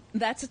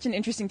 That's such an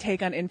interesting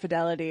take on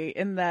infidelity,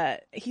 in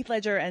that Heath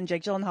Ledger and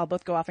Jake Gyllenhaal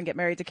both go off and get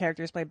married to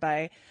characters played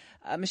by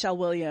Michelle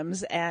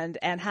Williams and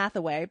Anne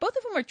Hathaway. Both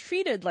of them are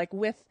treated like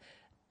with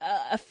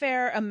a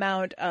fair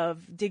amount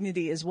of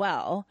dignity as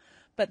well,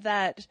 but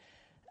that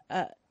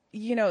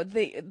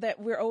that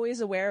we're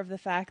always aware of the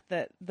fact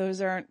that those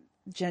aren't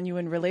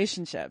genuine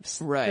relationships,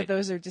 right? That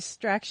those are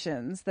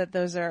distractions, that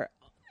those are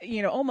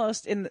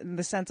almost in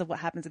the sense of what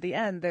happens at the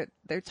end,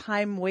 they're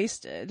time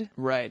wasted.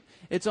 Right.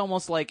 It's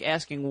almost like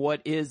asking,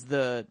 what is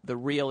the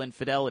real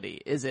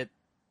infidelity? Is it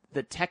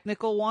the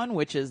technical one,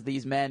 which is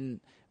these men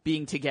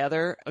being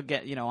together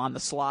again, on the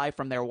sly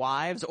from their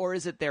wives, or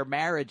is it their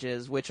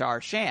marriages, which are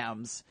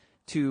shams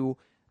to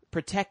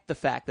protect the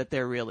fact that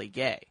they're really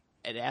gay?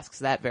 It asks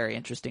that very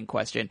interesting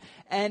question.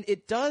 And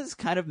it does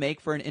kind of make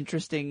for an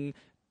interesting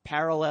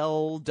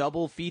parallel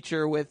double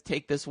feature with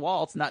Take This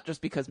Waltz, not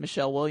just because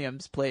Michelle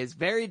Williams plays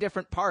very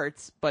different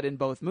parts, but in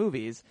both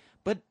movies,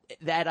 but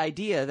that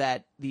idea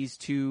that these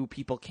two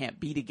people can't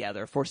be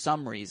together for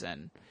some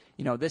reason.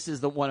 This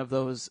is one of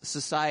those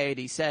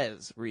society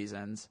says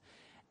reasons,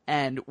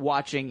 and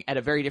watching at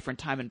a very different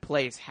time and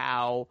place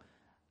how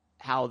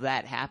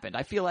that happened.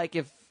 I feel like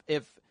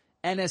if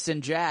Ennis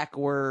and Jack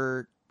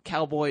were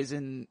cowboys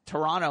in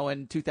Toronto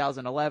in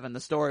 2011,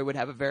 the story would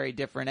have a very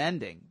different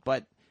ending,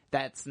 but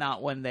that's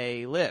not when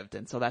they lived.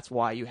 And so that's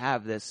why you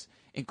have this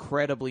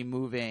incredibly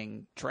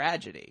moving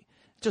tragedy.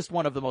 Just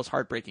one of the most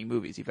heartbreaking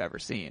movies you've ever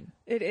seen.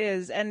 It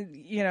is. And,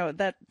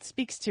 that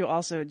speaks to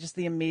also just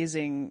the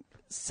amazing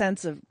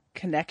sense of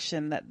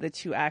connection that the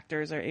two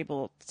actors are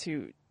able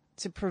to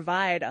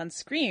provide on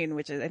screen,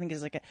 which I think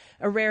is like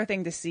a rare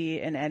thing to see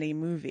in any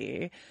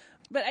movie.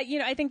 But,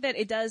 I think that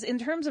it does, in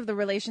terms of the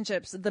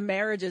relationships, the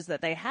marriages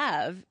that they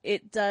have,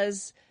 it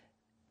does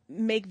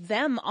make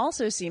them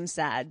also seem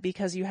sad,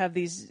 because you have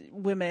these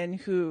women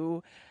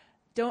who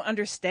don't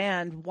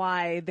understand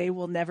why they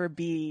will never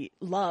be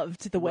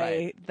loved the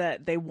way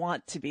that they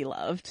want to be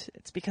loved.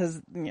 It's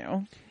because,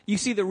 you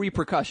see the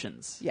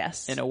repercussions.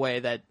 Yes. In a way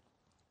that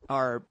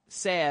are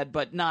sad,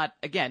 but not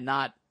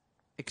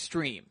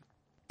extreme.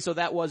 So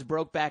that was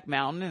Brokeback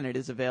Mountain, and it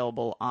is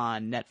available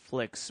on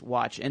Netflix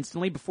Watch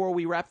instantly. Before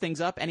we wrap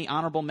things up, any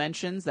honorable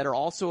mentions that are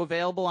also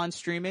available on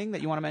streaming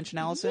that you want to mention,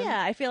 Allison?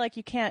 Yeah, I feel like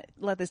you can't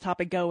let this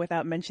topic go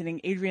without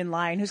mentioning Adrian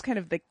Lyne, who's kind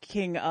of the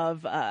king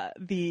of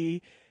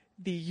the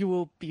you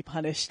will be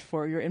punished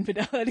for your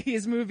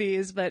infidelities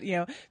movies. But,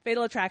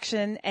 Fatal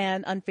Attraction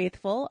and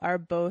Unfaithful are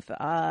both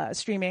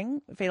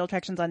streaming. Fatal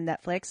Attraction's on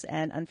Netflix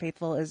and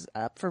Unfaithful is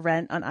up for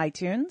rent on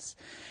iTunes.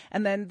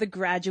 And then The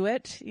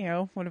Graduate,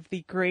 one of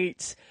the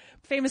great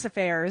famous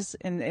affairs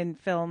in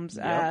films,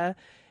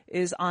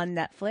 is on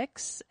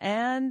Netflix.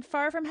 And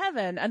Far From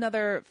Heaven,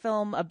 another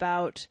film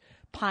about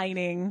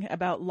pining,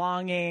 about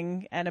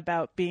longing, and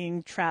about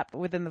being trapped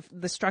within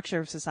the structure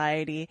of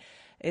society,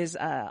 is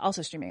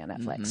also streaming on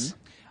Netflix.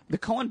 Mm-hmm. The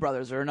Coen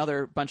brothers are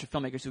another bunch of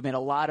filmmakers who've made a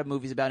lot of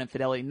movies about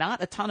infidelity.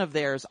 Not a ton of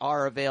theirs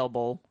are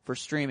available for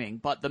streaming,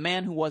 but The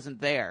Man Who Wasn't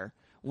There,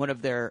 one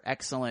of their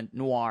excellent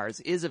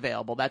noirs, is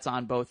available. That's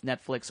on both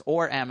Netflix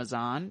or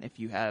Amazon, if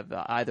you have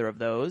either of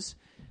those.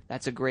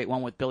 That's a great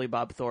one with Billy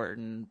Bob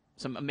Thornton.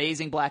 Some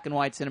amazing black and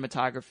white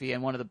cinematography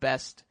and one of the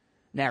best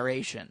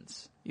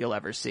narrations you'll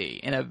ever see,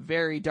 in a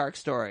very dark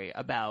story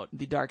about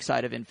the dark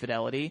side of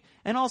infidelity.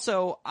 And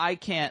also, I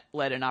can't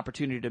let an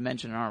opportunity to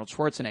mention an Arnold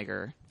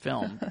Schwarzenegger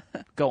film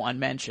go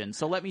unmentioned.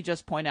 So let me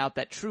just point out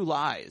that True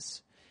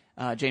Lies,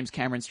 James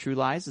Cameron's True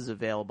Lies, is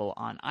available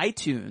on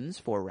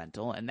iTunes for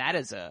rental, and that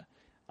is a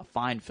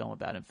fine film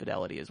about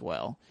infidelity as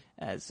well,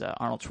 as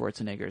Arnold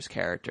Schwarzenegger's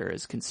character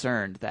is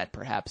concerned that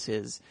perhaps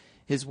his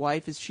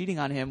wife is cheating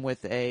on him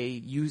with a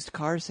used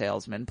car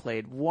salesman,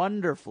 played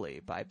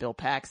wonderfully by Bill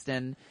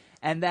Paxton,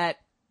 and that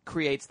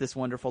creates this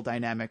wonderful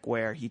dynamic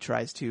where he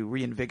tries to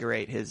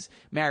reinvigorate his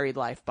married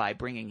life by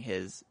bringing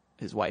his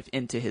wife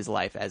into his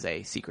life as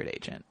a secret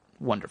agent.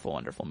 Wonderful,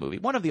 wonderful movie.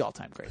 One of the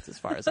all-time greats as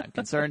far as I'm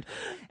concerned.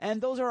 And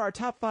those are our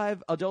top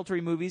 5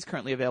 adultery movies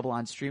currently available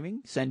on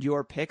streaming. Send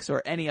your picks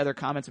or any other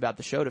comments about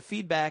the show to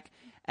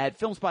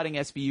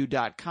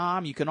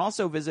feedback@filmspottingsvu.com. You can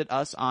also visit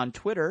us on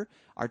Twitter.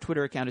 Our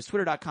Twitter account is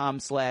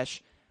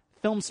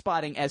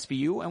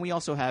twitter.com/filmspottingsvu, and we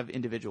also have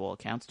individual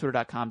accounts,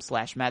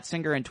 twitter.com/Matt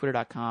Singer and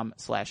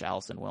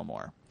twitter.com/Allison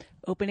Wilmore.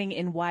 Opening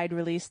in wide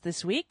release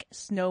this week,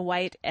 Snow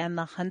White and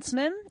the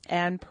Huntsman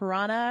and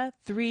Piranha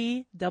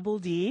 3 Double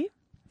D.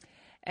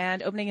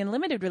 And opening in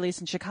limited release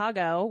in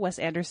Chicago, Wes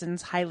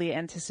Anderson's highly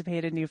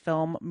anticipated new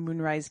film,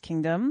 Moonrise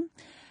Kingdom.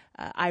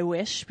 I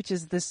Wish, which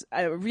is this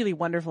really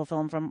wonderful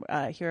film from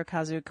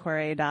Hirokazu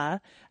Koreeda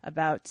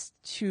about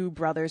 2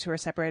 brothers who are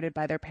separated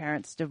by their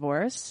parents'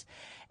 divorce.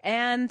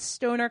 And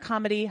stoner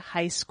comedy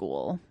High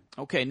School.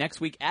 Okay,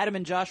 next week, Adam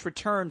and Josh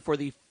return for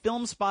the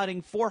Film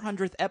Spotting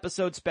 400th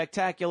episode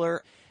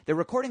spectacular. They're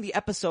recording the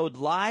episode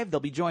live. They'll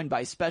be joined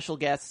by special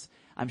guests.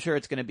 I'm sure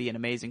it's going to be an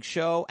amazing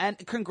show. And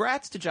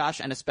congrats to Josh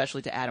and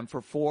especially to Adam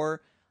for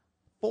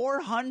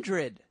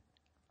 400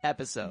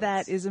 episodes.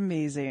 That is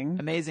amazing.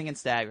 Amazing and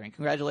staggering.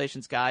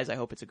 Congratulations, guys. I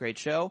hope it's a great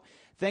show.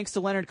 Thanks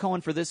to Leonard Cohen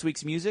for this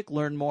week's music.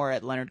 Learn more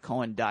at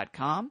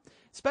leonardcohen.com.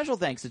 Special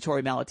thanks to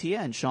Tori Malatia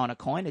and Shauna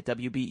Coyne at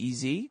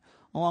WBEZ,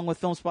 along with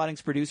Film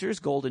Spotting's producers,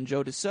 Golden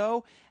Joe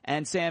Dassault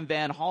and Sam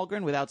Van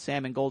Halgren. Without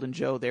Sam and Golden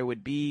Joe, there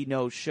would be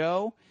no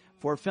show.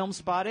 For Film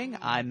Spotting,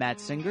 I'm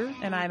Matt Singer.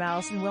 And I'm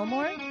Allison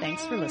Wilmore.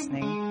 Thanks for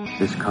listening.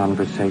 This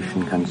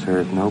conversation can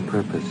serve no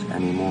purpose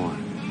anymore.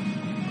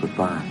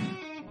 Goodbye.